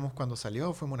compramos cuando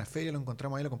salió, fuimos a una feria, lo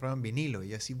encontramos ahí, lo compramos en vinilo. Y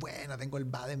yo así, bueno, tengo el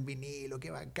Bad en vinilo, qué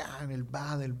bacán, el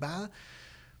Bad.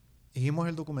 Y vimos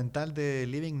el documental de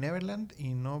Living Neverland y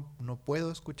no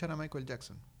puedo escuchar a Michael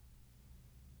Jackson.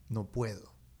 No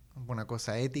puedo. Una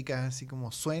cosa ética, así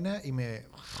como suena y me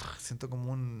siento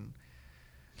como un...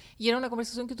 Y era una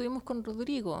conversación que tuvimos con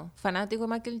Rodrigo, fanático de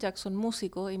Michael Jackson,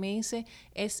 músico, y me dice,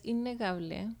 es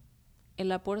innegable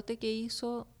el aporte que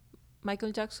hizo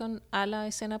Michael Jackson a la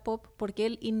escena pop, porque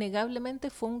él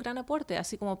innegablemente fue un gran aporte,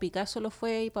 así como Picasso lo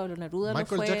fue y Pablo Neruda lo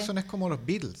fue. Michael Jackson es como los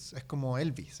Beatles, es como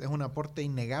Elvis, es un aporte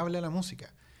innegable a la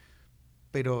música.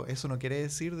 Pero eso no quiere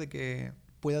decir de que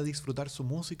pueda disfrutar su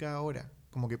música ahora.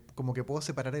 Como que puedo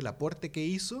separar el aporte que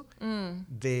hizo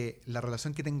de la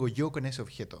relación que tengo yo con ese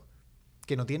objeto.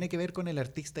 Que no tiene que ver con el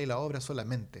artista y la obra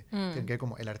solamente. Tiene que ver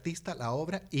como el artista, la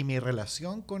obra y mi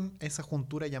relación con esa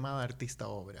juntura llamada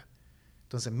artista-obra.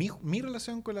 Entonces, mi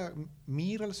relación con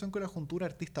la juntura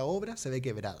artista-obra se ve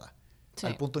quebrada. Sí.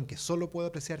 Al punto en que solo puedo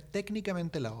apreciar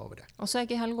técnicamente la obra. O sea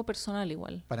que es algo personal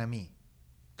igual. Para mí.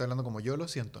 estoy hablando como yo lo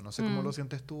siento. No sé cómo lo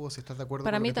sientes tú o si estás de acuerdo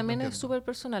Para con lo mí que estoy también es planteando. súper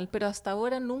personal, pero hasta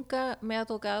ahora nunca me ha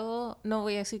tocado, no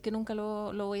voy a decir que nunca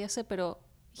lo voy a hacer, pero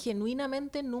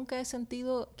genuinamente nunca he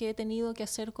sentido que he tenido que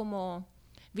hacer como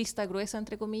vista gruesa,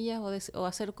 entre comillas, o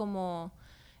hacer como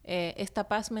esta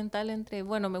paz mental entre,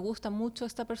 bueno, me gusta mucho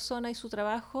esta persona y su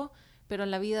trabajo, pero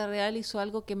en la vida real hizo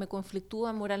algo que me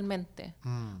conflictúa moralmente.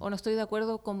 O no estoy de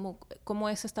acuerdo con cómo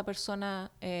es esta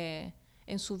persona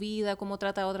en su vida, cómo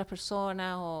trata a otras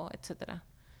personas, o etcétera.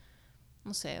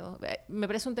 No sé, me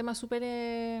parece un tema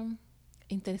súper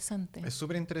interesante. Es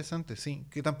súper interesante, sí.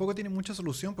 Que tampoco tiene mucha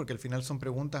solución porque al final son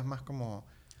preguntas más como...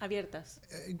 Abiertas.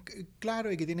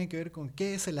 Claro, y que tienen que ver con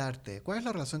qué es el arte, cuál es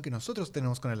la relación que nosotros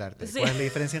tenemos con el arte, Sí. cuál es la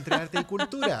diferencia entre arte y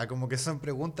cultura, como que son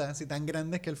preguntas así tan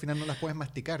grandes que al final no las puedes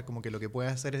masticar, como que lo que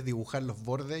puedes hacer es dibujar los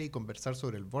bordes y conversar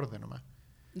sobre el borde nomás.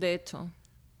 De hecho.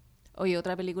 Oye,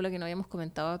 otra película que no habíamos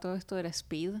comentado todo esto era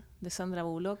Speed, de Sandra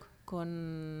Bullock,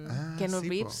 con Keanu sí,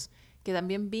 Reeves, que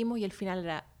también vimos y el final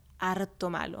era harto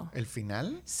malo. ¿El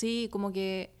final? Sí, como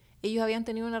que ellos habían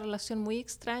tenido una relación muy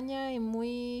extraña y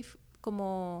muy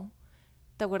como...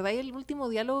 ¿Te acordáis el último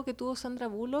diálogo que tuvo Sandra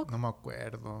Bullock? No me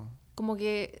acuerdo. Como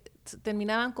que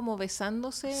terminaban como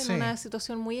besándose Sí. en una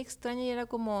situación muy extraña y era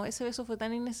como, ese beso fue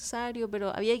tan innecesario,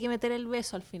 pero había que meter el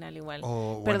beso al final igual.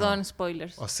 O, Perdón, bueno,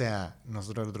 spoilers. O sea,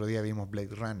 nosotros el otro día vimos Blade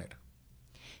Runner.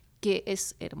 Que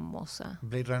es hermosa.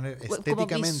 Blade Runner Como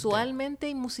estéticamente... visualmente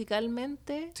y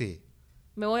musicalmente, Sí.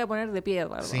 me voy a poner de pie,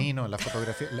 Eduardo. Sí, no, la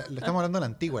fotografía, estamos hablando de la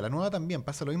antigua, la nueva también,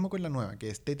 pasa lo mismo con la nueva, que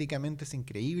estéticamente es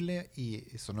increíble y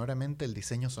sonoramente el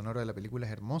diseño sonoro de la película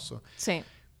es hermoso, Sí.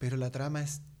 pero la trama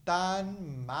es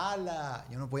tan mala,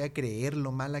 yo no podía creer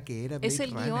lo mala que era Blade Es el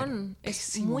Runner. guión, es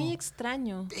Pésimo, muy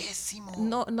extraño. Pésimo.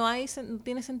 No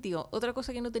tiene sentido. Otra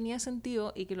cosa que no tenía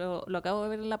sentido y que lo acabo de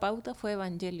ver en la pauta fue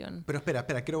Evangelion. Pero espera,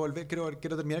 quiero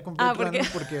terminar con Ah, Blade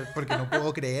 ¿por Runner porque no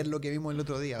puedo creer lo que vimos el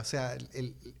otro día. O sea,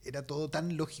 era todo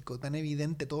tan lógico, tan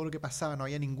evidente todo lo que pasaba, no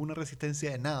había ninguna resistencia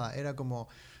de nada. Era como,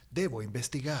 debo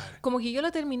investigar. Como que yo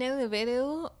la terminé de ver,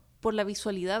 Edu, por la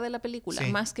visualidad de la película,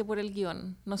 Sí. más que por el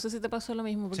guión. No sé si te pasó lo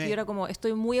mismo, porque Sí. yo era como,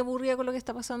 estoy muy aburrida con lo que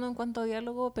está pasando en cuanto a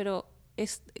diálogo, pero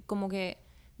es como que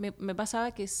me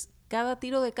pasaba que cada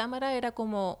tiro de cámara era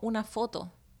como una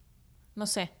foto. No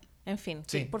sé, en fin.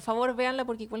 Sí. Por favor, véanla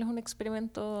porque igual es un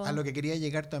experimento. A lo que quería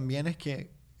llegar también es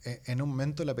que en un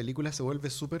momento la película se vuelve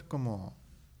súper como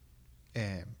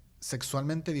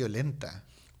sexualmente violenta.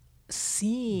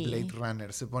 Sí. Blade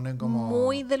Runner se pone como...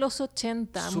 Muy de los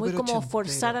 80, muy súper como ochentero.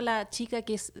 forzar a la chica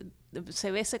que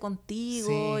se bese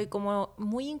contigo Sí. y como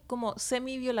muy como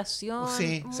semi-violación.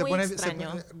 Sí, muy se pone...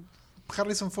 extraño.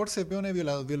 Harrison Ford se pone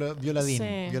violadín.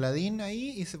 Sí. Violadín ahí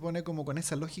y se pone como con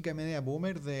esa lógica media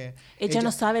boomer de... Ella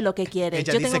no sabe lo que quiere.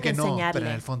 Ella Yo dice tengo que no, enseñarle. pero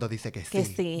en el fondo dice que sí. Que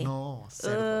sí. No,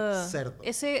 cerdo, cerdo.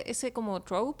 Ese como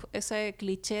trope, ese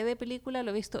cliché de película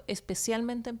lo he visto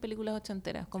especialmente en películas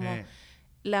ochenteras. Como Sí.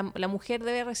 la mujer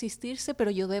debe resistirse,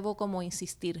 pero yo debo como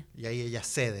insistir. Y ahí ella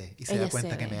cede y se Ella da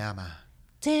cuenta cede. que me ama.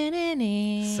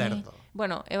 Cerdo. Cerdo.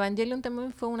 Bueno, Evangelion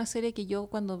también fue una serie que yo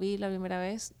cuando vi la primera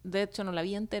vez, de hecho no la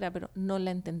vi entera, pero no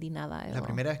la entendí nada. La Edo.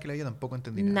 primera vez que la vi yo tampoco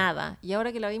entendí nada. Nada. Y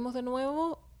ahora que la vimos de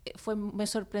nuevo, me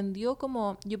sorprendió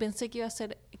como yo pensé que iba a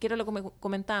ser, que era lo que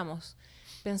comentábamos.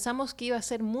 Pensamos que iba a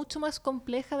ser mucho más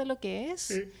compleja de lo que es.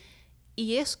 Sí.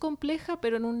 Y es compleja,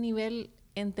 pero en un nivel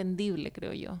entendible,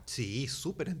 creo yo. Sí,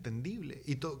 súper entendible.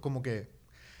 Y como que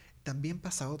también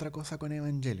pasa otra cosa con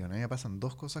Evangelion. A mí me pasan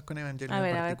dos cosas con Evangelion A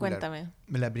ver, en particular. cuéntame.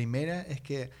 La primera es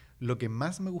que lo que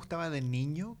más me gustaba de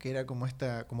niño, que era como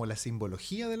como la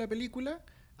simbología de la película,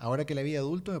 ahora que la vi de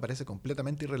adulto me parece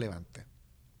completamente irrelevante.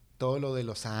 Todo lo de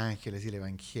los ángeles y el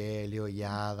evangelio y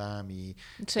Adam y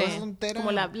Sí, toda esa tontera,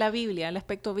 como la Biblia, el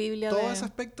aspecto Biblia todo de... ese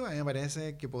aspecto a mí me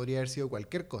parece que podría haber sido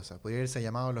cualquier cosa. Podría haberse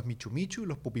llamado los Michu Michu,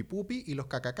 los Pupi Pupi y los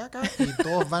Cacacaca y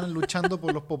todos van luchando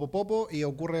por los Popo Popo y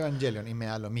ocurre Evangelion y me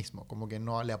da lo mismo, como que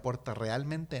no le aporta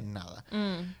realmente nada.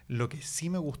 Lo que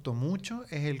sí me gustó mucho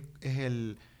es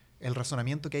el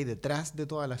razonamiento que hay detrás de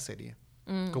toda la serie.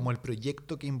 Como el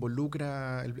proyecto que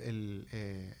involucra el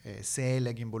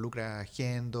Cela, que involucra a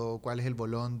Gendo, cuál es el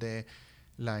bolón de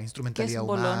la ¿Qué es instrumentalidad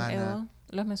bolón, humana. Edo?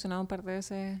 Lo has mencionado un par de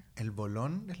veces. El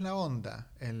bolón es la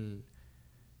onda. ¿Qué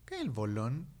es el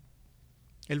bolón?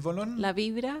 El bolón... La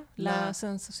vibra, la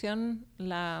sensación,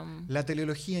 la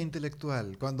teleología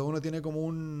intelectual. Cuando uno tiene como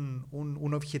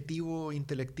un objetivo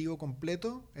intelectivo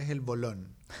completo, es el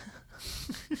bolón.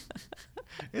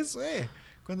 Eso es.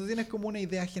 Cuando tienes como una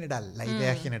idea general, la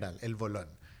idea general, el bolón.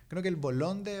 Creo que el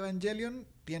bolón de Evangelion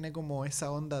tiene como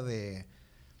esa onda de...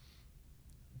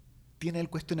 Tiene el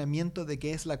cuestionamiento de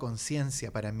qué es la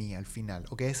conciencia para mí al final,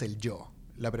 o qué es el yo.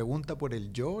 La pregunta por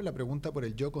el yo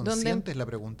consciente es la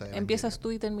pregunta de empiezas Evangelion.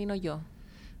 tú y termino yo.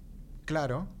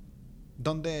 Claro.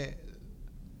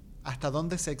 ¿Hasta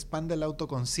dónde se expande la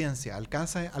autoconciencia?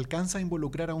 ¿Alcanza a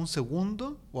involucrar a un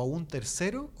segundo o a un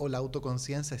tercero? ¿O la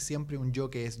autoconciencia es siempre un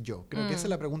yo que es yo? Creo que esa es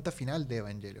la pregunta final de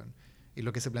Evangelion. Y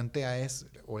lo que se plantea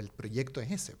o el proyecto es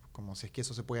ese, como si es que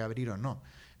eso se puede abrir o no.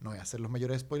 No voy a hacer los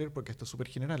mayores spoilers porque esto es súper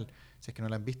general, si es que no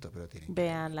la han visto, pero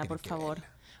Véanla, por favor.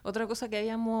 verla. Otra cosa que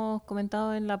habíamos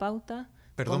comentado en la pauta.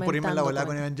 Perdón por irme en la volada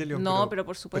con Evangelion, no, pero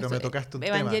por supuesto. Pero me tocaste un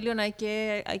Evangelion tema. hay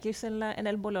que irse en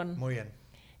el bolón. Muy bien.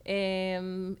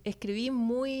 Escribí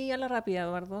muy a la rápida,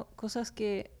 Eduardo, cosas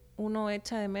que uno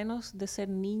echa de menos de ser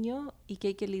niño y que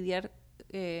hay que lidiar,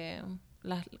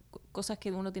 las cosas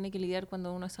que uno tiene que lidiar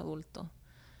cuando uno es adulto.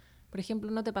 Por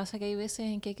ejemplo, ¿no te pasa que hay veces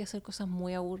en que hay que hacer cosas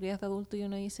muy aburridas de adulto y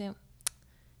uno dice,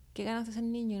 qué ganas de ser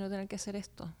niño y no tener que hacer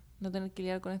esto, no tener que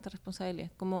lidiar con esta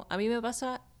responsabilidad? Como a mí me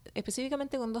pasa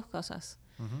específicamente con dos cosas.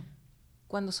 Uh-huh.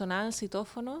 Cuando sonaba el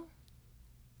citófono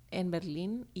en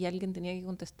Berlín y alguien tenía que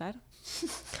contestar.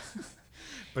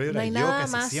 Pero era no hay yo nada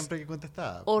casi más siempre que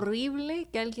contestaba. horrible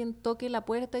que alguien toque la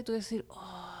puerta y tú decir,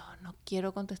 no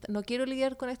quiero contestar, no quiero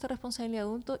lidiar con esta responsabilidad de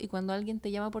adulto. Y cuando alguien te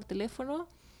llama por teléfono,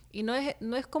 y no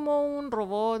es como un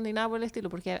robot ni nada por el estilo,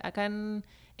 porque acá en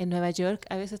Nueva York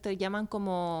a veces te llaman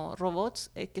como robots,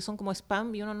 que son como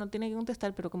spam y uno no tiene que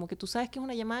contestar, pero como que tú sabes que es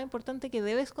una llamada importante que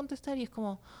debes contestar y es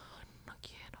como,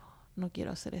 no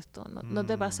quiero hacer esto. No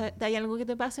te pasa, ¿hay algo que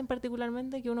te pase en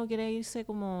particularmente que uno quiere irse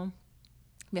como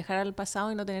viajar al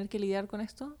pasado y no tener que lidiar con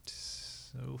esto?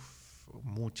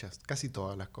 Muchas, casi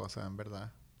todas las cosas, en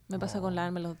verdad. Me pasa con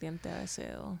lavarme los dientes a veces.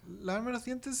 Lavarme los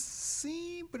dientes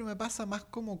sí, pero me pasa más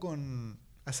como con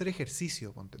hacer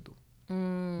ejercicio, ponte tú.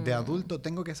 De adulto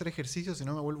tengo que hacer ejercicio, si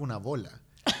no me vuelvo una bola.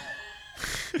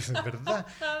 Es verdad.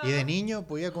 Y de niño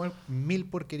podía comer 1000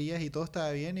 porquerías y todo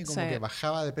estaba bien y como que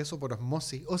bajaba de peso por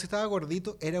osmosis. O si estaba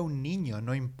gordito, era un niño,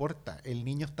 no importa. El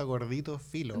niño está gordito,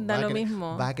 filo. Da lo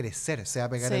mismo. Va a crecer, se va a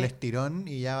pegar el estirón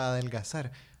y ya va a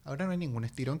adelgazar. Ahora no hay ningún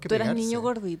estirón que pegarse. ¿Tú eras niño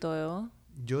gordito, Evo?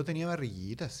 Yo tenía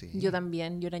barriguita, sí. Yo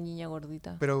también, yo era niña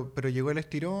gordita. Pero llegó el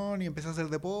estirón y empecé a hacer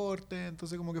deporte,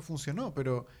 entonces como que funcionó.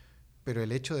 Pero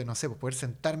el hecho de, no sé, poder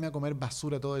sentarme a comer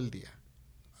basura todo el día,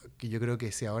 que yo creo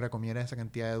que si ahora comiera esa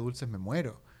cantidad de dulces me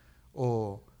muero.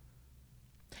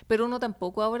 Pero uno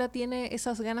tampoco ahora tiene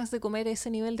esas ganas de comer ese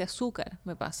nivel de azúcar,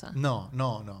 me pasa. No,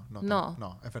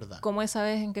 es verdad. Como esa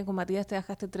vez en que con Matías te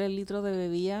dejaste 3 litros de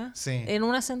bebida en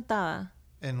una sentada.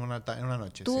 En una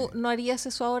noche, Tú no harías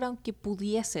eso ahora aunque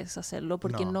pudieses hacerlo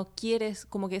porque no quieres,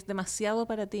 como que es demasiado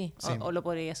para ti. Sí. O lo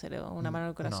podría hacer, Evo, una mano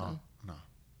al corazón.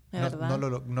 No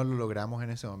lo logramos en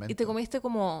ese momento. Y te comiste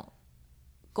como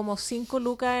 5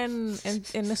 lucas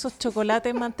en esos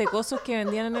chocolates mantecosos que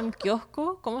vendían en el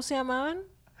kiosco. ¿Cómo se llamaban?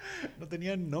 No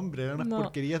tenían nombre, eran unas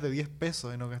porquerías de 10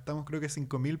 pesos y nos gastamos creo que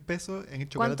 5.000 pesos en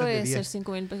chocolates ¿Cuánto de es 10. ser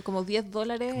 5.000 pesos? Como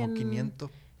 $10 como 500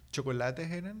 chocolates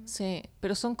eran. Sí,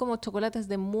 pero son como chocolates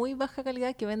de muy baja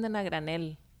calidad que venden a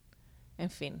granel. En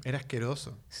fin. Era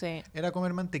asqueroso. Sí. Era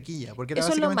comer mantequilla, porque era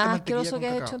eso es lo básicamente más mantequilla asqueroso con que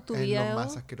has cacao. hecho en tu Es vida. lo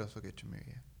más asqueroso que he hecho en mi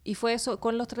vida. ¿Y fue eso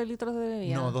con los 3 litros de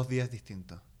bebida? No, 2 días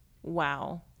distintos.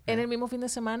 Wow. ¿En el mismo fin de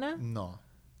semana? No.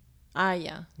 Ah,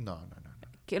 ya. No.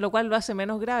 Que lo cual lo hace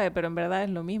menos grave, pero en verdad es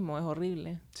lo mismo, es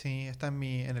horrible. Sí, está en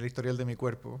el historial de mi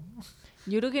cuerpo.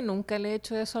 Yo creo que nunca le he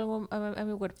hecho eso a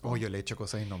mi cuerpo. Yo le he hecho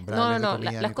cosas innombrables. No.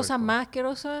 Las cosas más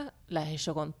asquerosas las he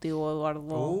hecho contigo,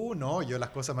 Eduardo. No, yo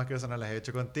las cosas más asquerosas no las he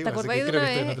hecho contigo. ¿Te acordás de creo una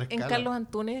que estoy en vez otra en escala. Carlos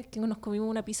Antunes que nos comimos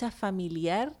una pizza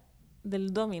familiar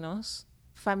del Domino's?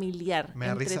 Familiar,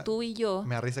 entre tú y yo.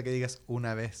 Me da risa que digas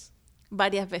una vez.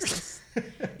 Varias veces.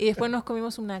 Y después nos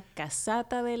comimos una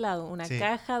casata de helado, una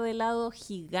caja de helado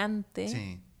gigante.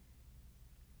 Sí.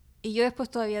 Y yo después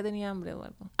todavía tenía hambre,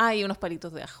 Eduardo. Y unos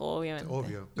palitos de ajo, obviamente.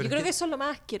 Obvio. Yo creo que eso es lo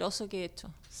más asqueroso que he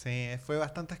hecho. Sí, fue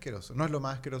bastante asqueroso. No es lo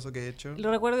más asqueroso que he hecho. Lo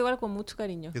recuerdo igual con mucho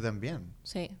cariño. Yo también.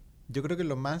 Sí. Yo creo que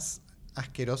lo más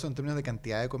asqueroso en términos de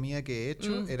cantidad de comida que he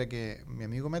hecho era que mi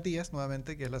amigo Matías,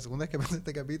 nuevamente, que es la segunda vez que pasa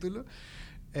este capítulo,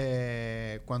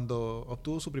 cuando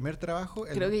obtuvo su primer trabajo...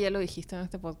 Creo que ya lo dijiste en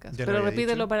este podcast. Ya pero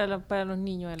repítelo para los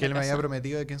niños. Que él me había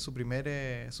prometido de que en su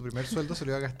primer sueldo se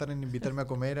lo iba a gastar en invitarme a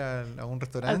comer a un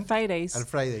restaurante. Al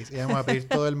Fridays. Y íbamos a pedir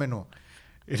todo el menú.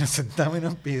 Y nos sentamos y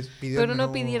nos pidió pero el menú.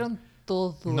 no pidieron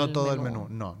todo el menú.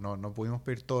 No pudimos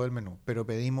pedir todo el menú. Pero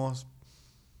pedimos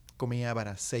comida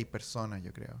para 6 personas,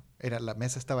 yo creo. La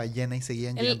mesa estaba llena y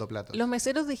seguían llegando platos. ¿Los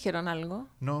meseros dijeron algo?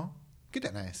 No. ¿Qué te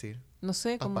van a decir? No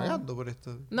sé ¿Estás pagando por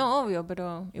esto? No, obvio,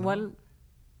 pero igual...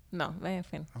 No, en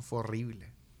fin. Fue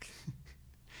horrible.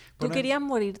 ¿Tú querías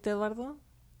morirte, Eduardo?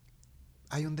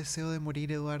 ¿Hay un deseo de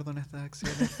morir, Eduardo, en estas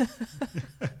acciones?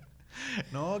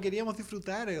 No, queríamos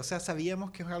disfrutar, o sea,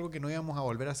 sabíamos que es algo que no íbamos a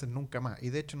volver a hacer nunca más. Y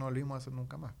de hecho no lo volvimos a hacer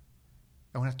nunca más.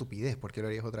 Es una estupidez porque lo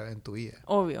harías otra vez en tu vida.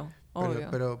 Obvio, obvio.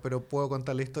 Pero puedo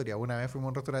contar la historia. Una vez fuimos a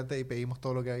un restaurante y pedimos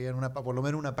todo lo que había en por lo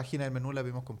menos una página del menú la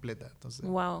vimos completa. Entonces,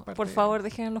 Wow. Por favor,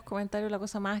 dejen en los comentarios la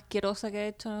cosa más asquerosa que ha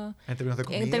hecho en términos de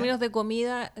comida. En términos de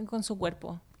comida con su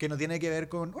cuerpo. Que no tiene que ver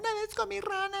con una vez comí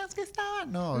ranas que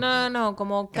estaban. No, No,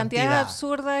 como cantidades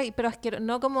absurdas, pero asquerosas.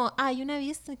 No como, ay, una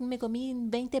vez me comí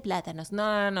 20 plátanos. No,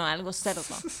 algo cerdo.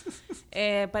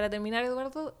 Para terminar,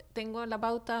 Eduardo, tengo la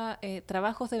pauta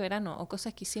trabajos de verano o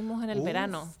cosas que hicimos en el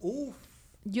verano.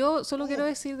 Yo solo quiero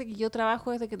decir de que yo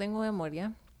trabajo desde que tengo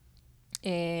memoria. Yo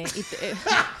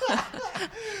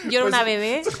era una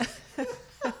bebé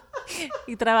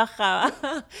y trabajaba.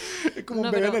 Es como un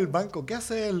bebé en el banco. ¿Qué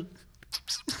hace él?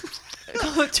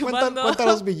 Como chupando. Cuenta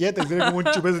los billetes. Tiene como un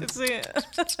chupete. Sí.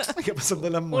 ¿Qué pasando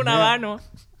las monedas? Un habano.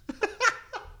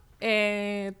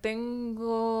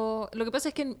 Lo que pasa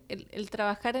es que el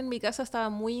trabajar en mi casa estaba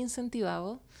muy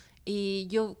incentivado y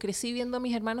yo crecí viendo a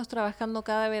mis hermanos trabajando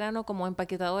cada verano como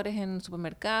empaquetadores en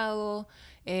supermercados,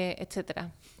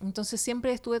 etcétera. Entonces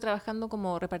siempre estuve trabajando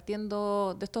como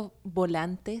repartiendo de estos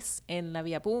volantes en la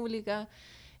vía pública.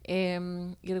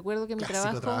 Y recuerdo que mi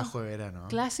trabajo de verano.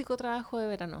 Clásico trabajo de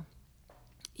verano.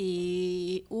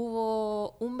 Y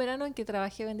hubo un verano en que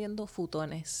trabajé vendiendo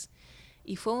futones.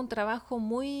 Y fue un trabajo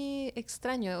muy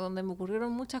extraño, donde me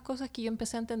ocurrieron muchas cosas que yo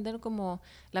empecé a entender como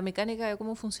la mecánica de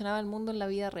cómo funcionaba el mundo en la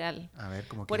vida real. A ver,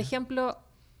 ¿cómo Por ejemplo,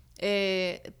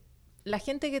 la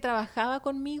gente que trabajaba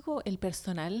conmigo, el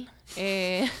personal,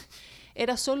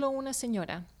 era solo una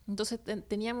señora. Entonces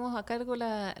teníamos a cargo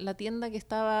la tienda que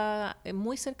estaba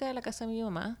muy cerca de la casa de mi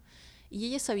mamá. Y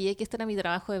ella sabía que este era mi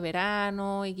trabajo de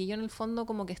verano y que yo en el fondo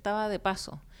como que estaba de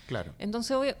paso. Claro.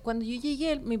 Entonces, cuando yo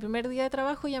llegué, mi primer día de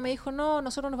trabajo, ella me dijo, no,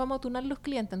 nosotros nos vamos a turnar los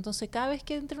clientes. Entonces, cada vez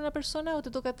que entre una persona, o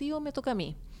te toca a ti o me toca a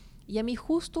mí. Y a mí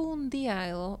justo un día,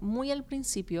 Edo, muy al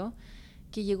principio,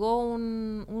 que llegó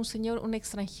un señor, un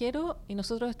extranjero, y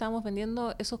nosotros estábamos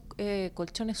vendiendo esos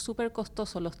colchones súper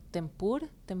costosos, los Tempur.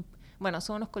 Bueno,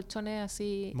 son unos colchones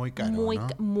así... Muy caros, ¿no?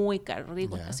 Muy caros,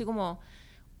 ricos. Yeah. Así como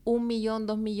 1 millón,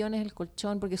 2 millones el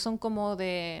colchón, porque son como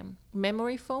de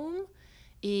memory foam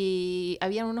y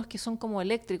habían unos que son como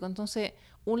eléctricos. Entonces,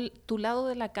 tu lado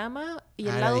de la cama y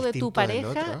el lado de tu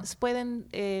pareja pueden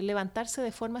levantarse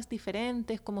de formas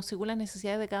diferentes, como según las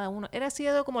necesidades de cada uno. Era así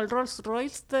como el Rolls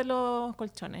Royce de los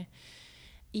colchones.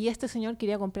 Y este señor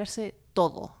quería comprarse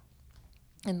todo.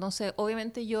 Entonces,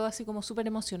 obviamente yo así como súper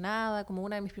emocionada, como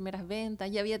una de mis primeras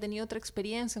ventas, ya había tenido otra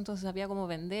experiencia, entonces sabía cómo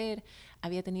vender,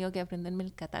 había tenido que aprenderme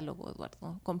el catálogo,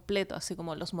 Eduardo, completo, así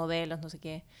como los modelos, no sé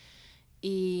qué.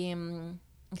 Y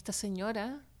esta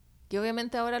señora, que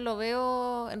obviamente ahora lo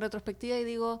veo en retrospectiva y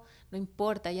digo, no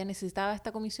importa, ella necesitaba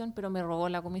esta comisión, pero me robó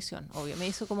la comisión, obvio. Me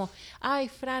hizo como, ay,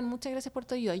 Fran, muchas gracias por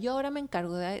todo yo ahora me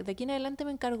encargo, de aquí en adelante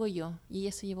me encargo yo. Y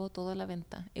ella se llevó toda la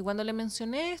venta. Y cuando le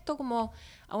mencioné esto como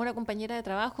a una compañera de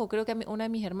trabajo, creo que a una de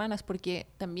mis hermanas, porque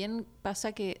también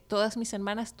pasa que todas mis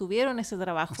hermanas tuvieron ese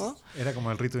trabajo. Era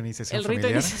como el rito de iniciación el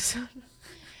familiar. Rito de iniciación.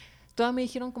 Todas me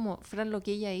dijeron como, Fran, lo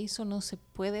que ella hizo no se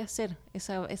puede hacer,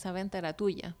 esa venta era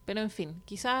tuya. Pero en fin,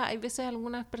 quizás hay veces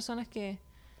algunas personas que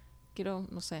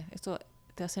no sé, esto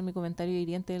te va a hacer mi comentario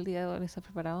hiriente del día de hoy, ¿estás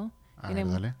preparado?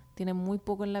 Tienen muy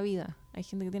poco en la vida. Hay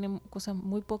gente que tiene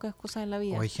muy pocas cosas en la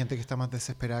vida. O hay gente que está más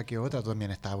desesperada que otra. Tú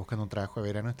también estabas buscando un trabajo de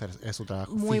verano, es su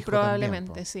trabajo muy fijo probablemente,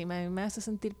 también, sí. Me hace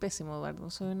sentir pésimo, Eduardo.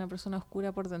 Soy una persona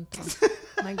oscura por dentro.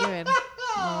 No hay que ver.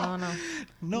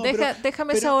 No.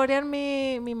 Déjame saborear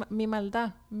mi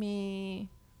maldad, mi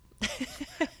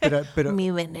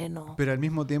veneno. Pero al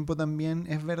mismo tiempo también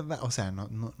es verdad, o sea,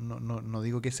 no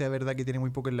digo que sea verdad que tiene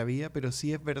muy poco en la vida, pero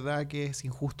sí es verdad que es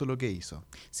injusto lo que hizo.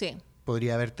 Sí.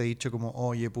 Podría haberte dicho como,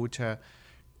 oye, pucha,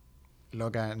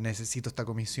 loca, necesito esta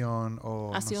comisión,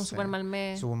 o ha sido un súper mal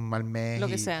mes. Un mal mes, lo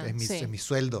que sea. Es mi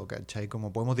sueldo, ¿cachai?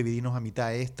 Como podemos dividirnos a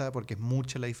mitad esta porque es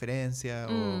mucha la diferencia.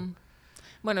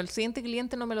 Bueno, el siguiente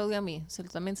cliente no me lo dio a mí,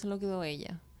 también se lo quedó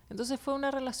ella. Entonces fue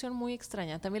una relación muy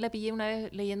extraña. También la pillé una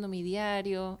vez leyendo mi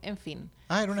diario, en fin.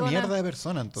 Ah, era una mierda de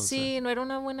persona entonces. Sí, no era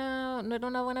una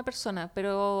buena persona,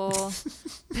 pero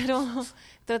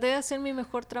traté de hacer mi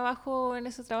mejor trabajo en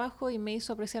ese trabajo y me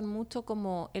hizo apreciar mucho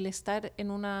como el estar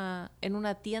en una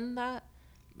tienda,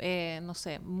 no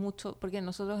sé, mucho, porque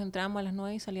nosotros entrábamos a las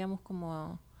 9 y salíamos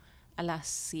como a las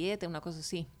 7, una cosa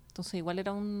así. Entonces igual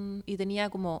y tenía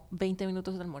como 20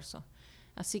 minutos de almuerzo.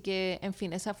 Así que, en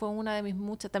fin, esa fue una de mis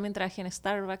muchas. También trabajé en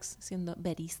Starbucks siendo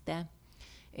barista.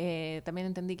 También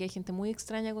entendí que hay gente muy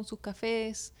extraña con sus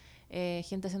cafés,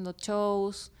 gente haciendo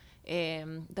shows.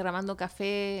 derramando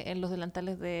café en los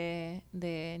delantales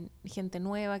de gente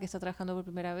nueva que está trabajando por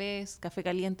primera vez, café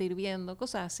caliente hirviendo,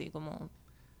 cosas así como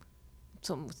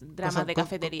son dramas de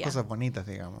cafetería. Cosas bonitas,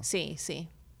 digamos. Sí, sí.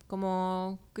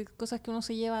 Como cosas que uno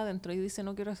se lleva adentro y dice,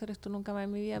 no quiero hacer esto nunca más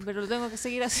en mi vida, pero lo tengo que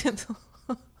seguir haciendo.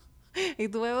 ¿Y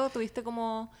tú, Evo, tuviste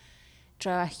como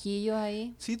trabajillos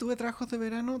ahí? Sí, tuve trabajos de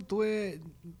verano. Tuve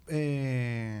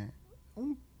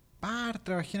un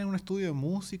trabajé en un estudio de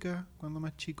música cuando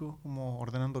más chico, como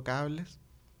ordenando cables.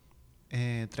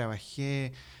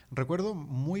 Recuerdo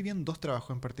muy bien 2 trabajos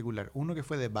en particular. Uno que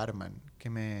fue de barman, que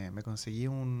me conseguí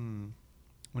un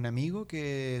amigo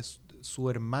que su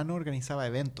hermano organizaba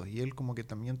eventos y él como que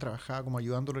también trabajaba como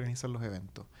ayudando a organizar los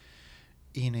eventos.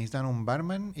 Y necesitaban un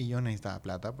barman y yo necesitaba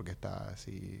plata porque estaba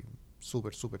así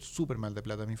súper mal de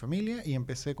plata en mi familia y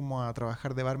empecé como a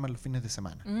trabajar de barman los fines de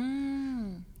semana.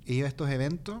 Y iba a estos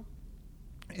eventos,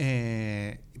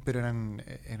 pero eran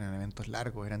eventos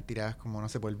largos, eran tiradas como, no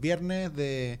sé, por el viernes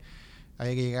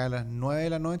había que llegar a las 9 de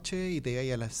la noche y te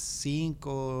ibas a las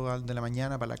 5 de la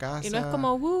mañana para la casa. Y no es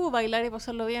como bailar y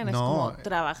pasarlo bien, es como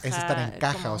trabajar. Es estar en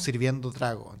caja o sirviendo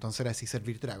trago. Entonces era así,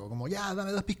 servir trago. Como, ya,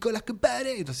 dame 2 piscolas,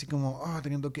 compadre. Y así como,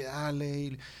 teniendo que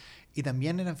darle. Y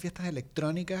también eran fiestas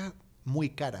electrónicas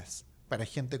muy caras para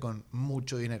gente con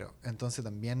mucho dinero. Entonces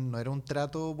también no era un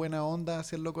trato buena onda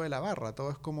hacia el loco de la barra.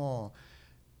 Todo es como...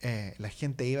 la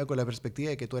gente iba con la perspectiva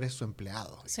de que tú eres su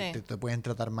empleado. Sí. Y te pueden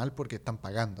tratar mal porque están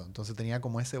pagando. Entonces tenía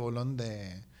como ese bolón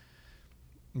de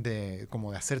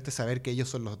como de hacerte saber que ellos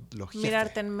son los jefes.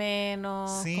 Mirarte en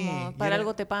menos, sí, como para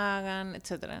algo te pagan,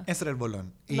 etcétera. Ese era el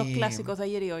bolón. Los clásicos de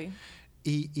ayer y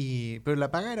hoy. Pero la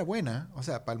paga era buena. O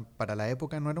sea, para la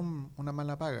época no era una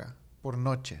mala paga por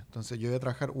noche. Entonces yo iba a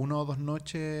trabajar 1 o 2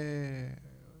 noches...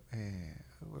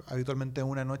 habitualmente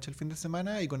una noche el fin de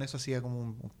semana y con eso hacía como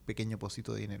un pequeño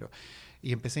pocito de dinero.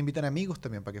 Y empecé a invitar amigos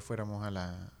también para que fuéramos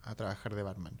a trabajar de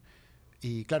barman.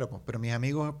 Y claro, pues, pero mis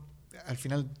amigos al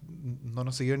final no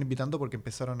nos siguieron invitando porque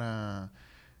empezaron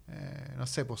no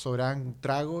sé, pues sobraban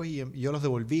tragos y yo los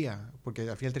devolvía, porque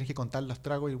al final tenés que contar los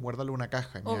tragos y guardarlo en una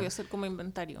caja. Obvio, ser como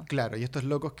inventario. Claro, y estos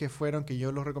locos que fueron, que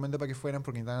yo los recomendé para que fueran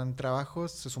porque necesitaban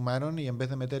trabajos, se sumaron y en vez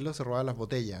de meterlos se robaban las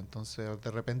botellas. Entonces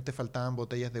de repente faltaban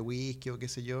botellas de whisky o qué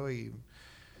sé yo y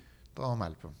todo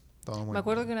mal, pues. Todo muy me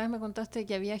acuerdo mal. que una vez me contaste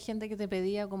que había gente que te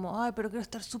pedía como, ay, pero quiero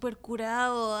estar súper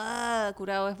curado.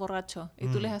 Curado es borracho. Y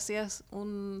tú les hacías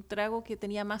un trago que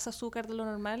tenía más azúcar de lo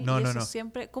normal. No, y no, eso no.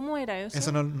 siempre... ¿Cómo era eso?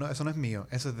 Eso no es mío,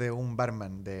 eso es de un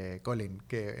barman, de Colin,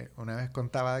 que una vez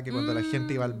contaba que cuando la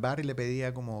gente iba al bar y le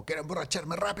pedía como, quiero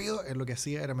emborracharme rápido, él lo que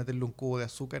hacía era meterle un cubo de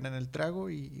azúcar en el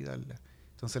trago y darle.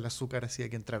 Entonces el azúcar hacía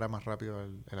que entrara más rápido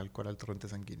el alcohol al torrente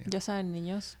sanguíneo. Ya saben,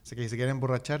 niños. Así que si quieren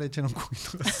emborrachar, echen un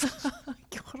cubito de azúcar.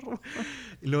 ¡Qué horror!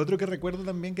 Y lo otro que recuerdo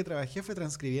también que trabajé fue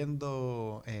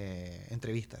transcribiendo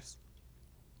entrevistas.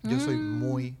 Yo soy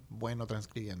muy bueno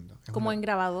transcribiendo. Como en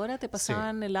grabadora te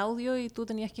pasaban el audio y tú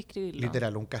tenías que escribirlo.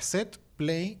 Literal, un cassette,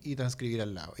 play y transcribir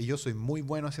al lado. Y yo soy muy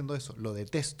bueno haciendo eso. Lo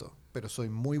detesto, pero soy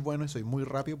muy bueno y soy muy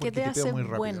rápido porque ¿Qué te tipeo hace muy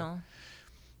rápido. bueno?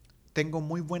 Tengo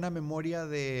muy buena memoria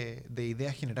de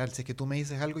idea general. Si es que tú me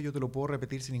dices algo, yo te lo puedo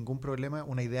repetir sin ningún problema,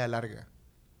 una idea larga.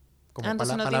 Como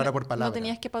entonces palabra por palabra. No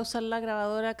tenías que pausar la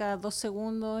grabadora cada 2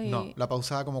 segundos. No, la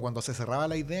pausaba como cuando se cerraba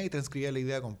la idea y transcribía la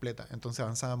idea completa. Entonces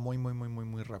avanzaba muy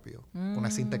rápido. Una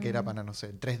cinta que era para, no sé,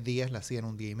 3 días la hacía en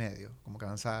 1 día y medio. Como que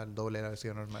avanzaba el doble de la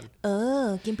velocidad normal.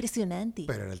 ¡Oh, qué impresionante!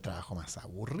 Pero era el trabajo más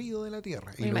aburrido de la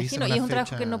Tierra. Me imagino, y es un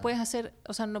trabajo que no puedes hacer,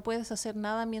 o sea, no puedes hacer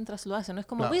nada mientras lo haces. No es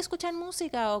como, voy a escuchar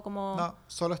música o como... No,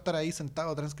 solo estar ahí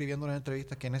sentado transcribiendo unas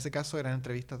entrevistas, que en ese caso eran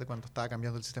entrevistas de cuando estaba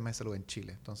cambiando el sistema de salud en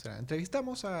Chile. Entonces,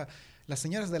 entrevistamos a las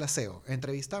señoras del aseo,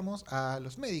 entrevistamos a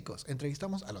los médicos,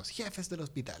 entrevistamos a los jefes del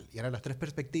hospital. Y eran las 3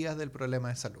 perspectivas del problema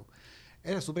de salud.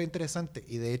 Era súper interesante.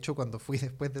 Y de hecho, cuando fui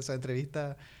después de esa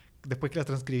entrevista, después que la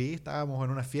transcribí, estábamos en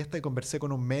una fiesta y conversé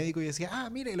con un médico y decía,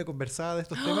 mira, y le conversaba de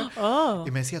estos temas.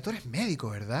 Y me decía, tú eres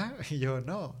médico, ¿verdad? Y yo,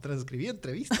 no, transcribí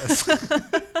entrevistas.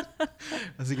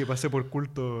 Así que pasé por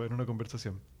culto en una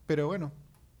conversación. Pero bueno,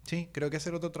 sí, creo que ese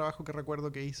era otro trabajo que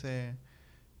recuerdo que hice...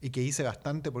 Y que hice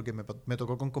bastante porque me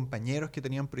tocó con compañeros que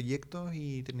tenían proyectos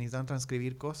y necesitaban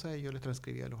transcribir cosas y yo les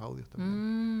transcribía los audios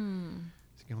también.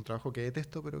 Así que es un trabajo que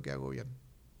detesto, pero que hago bien.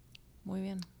 Muy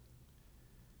bien.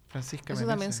 Francisca Eso Meneses.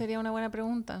 también sería una buena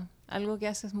pregunta. Algo que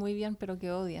haces muy bien, pero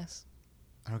que odias.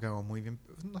 Algo que hago muy bien.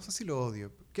 No sé si lo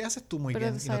odio. ¿Qué haces tú muy pero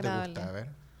bien y no te gusta? A ver.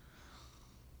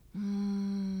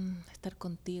 Estar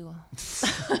contigo.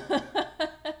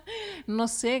 No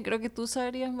sé, creo que tú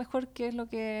sabrías mejor qué es lo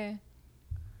que...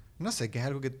 No sé, que es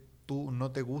algo que tú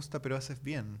no te gusta, pero haces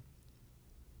bien.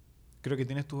 Creo que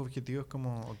tienes tus objetivos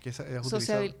como que has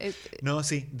utilizado. No,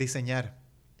 sí, diseñar.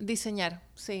 Diseñar,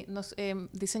 sí.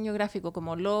 Diseño gráfico,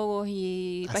 como logos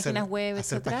y páginas web,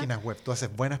 hacer etcétera. páginas web. Tú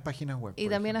haces buenas páginas web. Y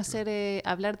por también ejemplo.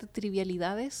 hablar de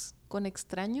trivialidades con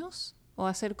extraños o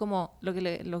hacer como lo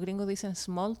que los gringos dicen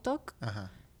small talk.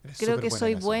 Ajá. Eres Creo súper que buena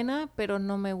soy en eso. buena, pero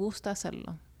no me gusta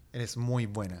hacerlo. Eres muy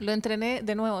buena. Lo entrené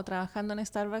de nuevo trabajando en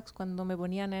Starbucks cuando me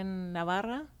ponían en la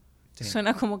barra. Sí.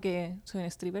 Suena como que soy un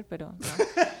stripper, pero no.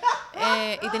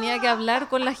 Y tenía que hablar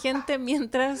con la gente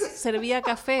mientras servía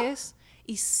cafés.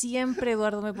 Y siempre,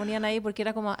 Eduardo, me ponían ahí porque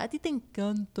era como, a ti te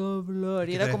encanta hablar.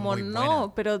 Y Es que tú era eres como, muy no,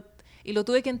 buena. pero... Y lo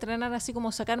tuve que entrenar así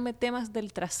como sacarme temas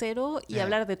del trasero y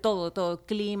hablar de todo.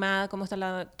 Clima, cómo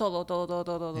está todo.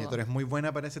 Tú eres muy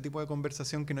buena para ese tipo de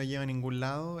conversación que no lleva a ningún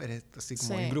lado. Eres así como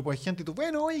Sí. en un grupo de gente y tú,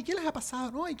 bueno, oye, ¿qué les ha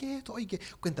pasado? No, ¿y qué es esto? Oye,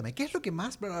 cuéntame, ¿qué es lo que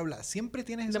más? Bla, bla, bla. Siempre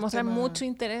tienes esos Demostrar temas. mucho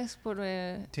interés por...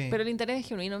 Sí. Pero el interés es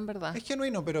genuino, en verdad. Es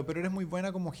genuino, pero eres muy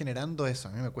buena como generando eso.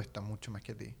 A mí me cuesta mucho más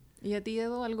que a ti. ¿Y a ti,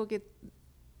 Edu, algo que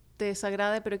te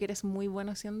desagrade pero que eres muy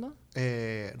bueno haciendo?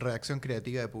 Redacción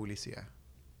creativa de publicidad.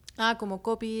 Ah, como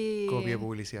copy... Copia de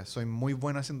publicidad. Soy muy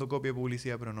bueno haciendo copia de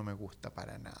publicidad, pero no me gusta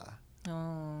para nada.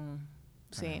 Oh,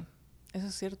 sí, eso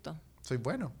es cierto. Soy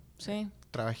bueno. Sí.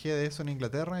 Trabajé de eso en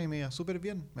Inglaterra y me iba súper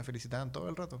bien. Me felicitaban todo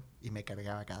el rato. Y me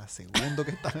cargaba cada segundo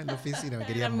que estaba en la oficina. Me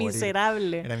quería Era morir.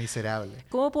 miserable. Era miserable.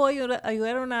 ¿Cómo puedo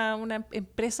ayudar a una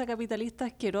empresa capitalista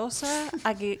asquerosa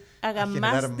a que haga A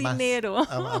generar más dinero?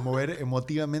 A mover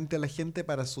emotivamente a la gente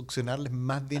para succionarles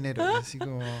más dinero. Y así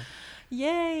como...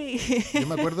 ¡Yay! Yo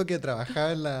me acuerdo que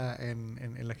trabajaba en la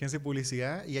agencia de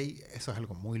publicidad y eso es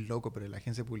algo muy loco, pero en la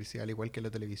agencia de publicidad, al igual que en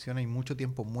la televisión, hay mucho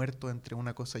tiempo muerto entre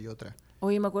una cosa y otra.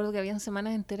 Oye, me acuerdo que habían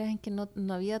semanas enteras en que no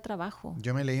había trabajo.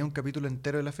 Yo me leía un capítulo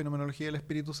entero de la fenomenología del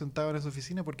espíritu sentado en esa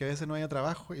oficina porque a veces no había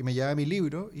trabajo y me llevaba mi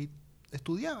libro y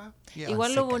estudiaba. Y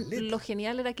Igual avancé caleta. lo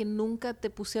genial era que nunca te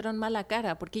pusieron mala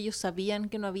cara porque ellos sabían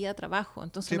que no había trabajo.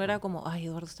 Entonces Sí, no era po. como, ay,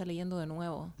 Eduardo está leyendo de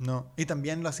nuevo. No, y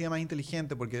también lo hacía más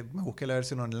inteligente porque me busqué la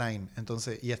versión online,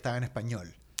 entonces, y estaba en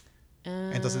español.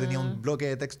 Entonces tenía un bloque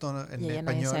de texto en y ella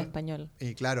nadie español. sabe español.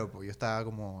 Y claro, pues yo estaba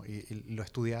como, y lo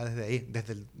estudiaba desde ahí,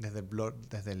 desde el blog,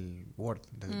 desde el Word,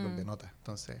 desde el blog de notas.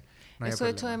 Entonces, no había Eso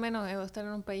echo de problema. menos, estar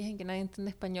en un país en que nadie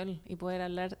entiende español y poder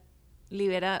hablar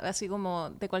liberar, así como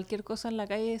de cualquier cosa en la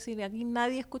calle y decir, aquí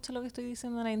nadie escucha lo que estoy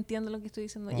diciendo, nadie entiende lo que estoy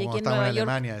diciendo. Como Y aquí en cuando Nueva estábamos en York,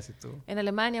 Alemania, decís tú. en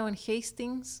Alemania o en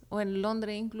Hastings o en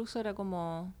Londres incluso era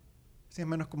como Sí, es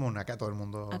menos común, acá todo el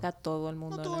mundo. acá todo el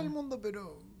mundo No todo habla. el mundo,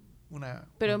 pero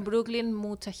Pero en Brooklyn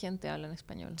mucha gente habla en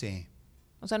español. Sí.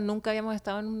 O sea, nunca habíamos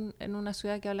estado en una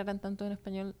ciudad que hablaran tanto en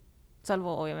español,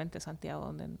 salvo obviamente Santiago,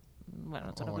 donde, bueno,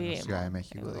 nosotros O en vivimos. Ciudad de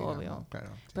México, obvio. digamos. Claro,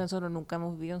 sí. Pero nosotros nunca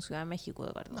hemos vivido en Ciudad de México,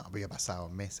 de verdad. No, pero ya he pasado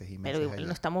meses y meses Pero igual allá.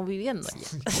 no estamos viviendo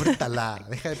allá. Córtala,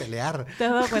 deja de pelear. ¿Te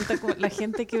has dado cuenta como la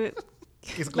gente que...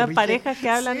 Que las corrige. parejas que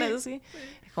hablan Sí. así?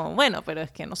 Es como, bueno, pero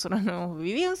es que nosotros no hemos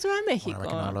vivido en Ciudad de México. Bueno,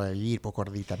 porque no hablo de vivir, pues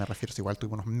gordita, me refiero, si igual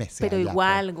tuvimos unos meses Pero allá,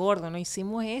 igual, gordo, no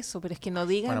hicimos eso. Pero es que no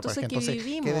digas Bueno, pues entonces que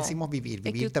vivimos. ¿qué decimos vivir? Es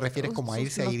 ¿Vivir que te refieres como a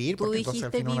irse a vivir? Tú Porque entonces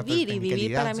dijiste al final vivir y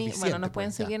vivir para mí. Bueno, nos pues,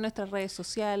 pueden seguir en nuestras redes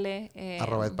sociales.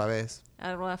 Arroba el pavés.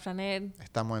 Arroba Franer.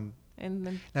 Estamos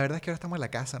La verdad es que ahora estamos en la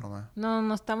casa nomás.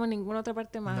 No estamos en ninguna otra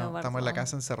parte más. No, Eduardo. estamos en la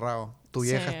casa encerrados. Tu Sí.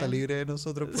 vieja está libre de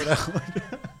nosotros por ahora.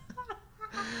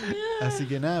 Así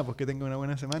que nada, pues que tenga una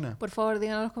buena semana. Por favor,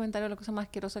 díganos en los comentarios la cosa más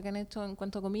asquerosa que han hecho en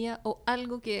cuanto a comida o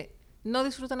algo que no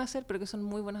disfrutan hacer, pero que son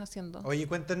muy buenos haciendo. Oye,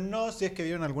 cuéntenos si es que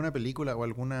vieron alguna película o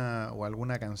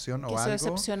alguna canción que o sea algo.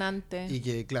 decepcionante. Y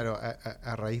que, claro,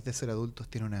 a raíz de ser adultos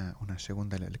tiene una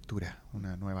segunda lectura,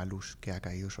 una nueva luz que ha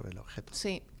caído sobre el objeto.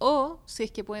 Sí. O si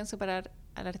es que pueden separar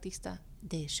al artista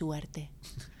de su arte.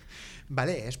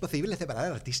 Vale, ¿es posible separar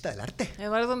al artista del arte?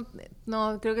 Eduardo,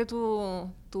 no, creo que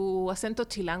tu acento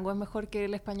chilango es mejor que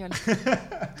el español.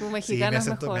 Tu mexicano es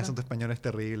mejor. Mi acento español es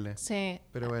terrible. Sí.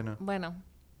 Pero bueno. Bueno.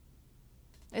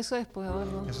 Eso es, pues,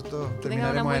 Eduardo. Eso es todo. Que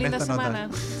tengan una muy linda esta semana.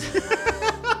 nota.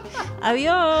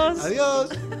 Adiós. Adiós.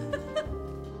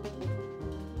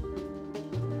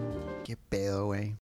 ¿Qué pedo, güey?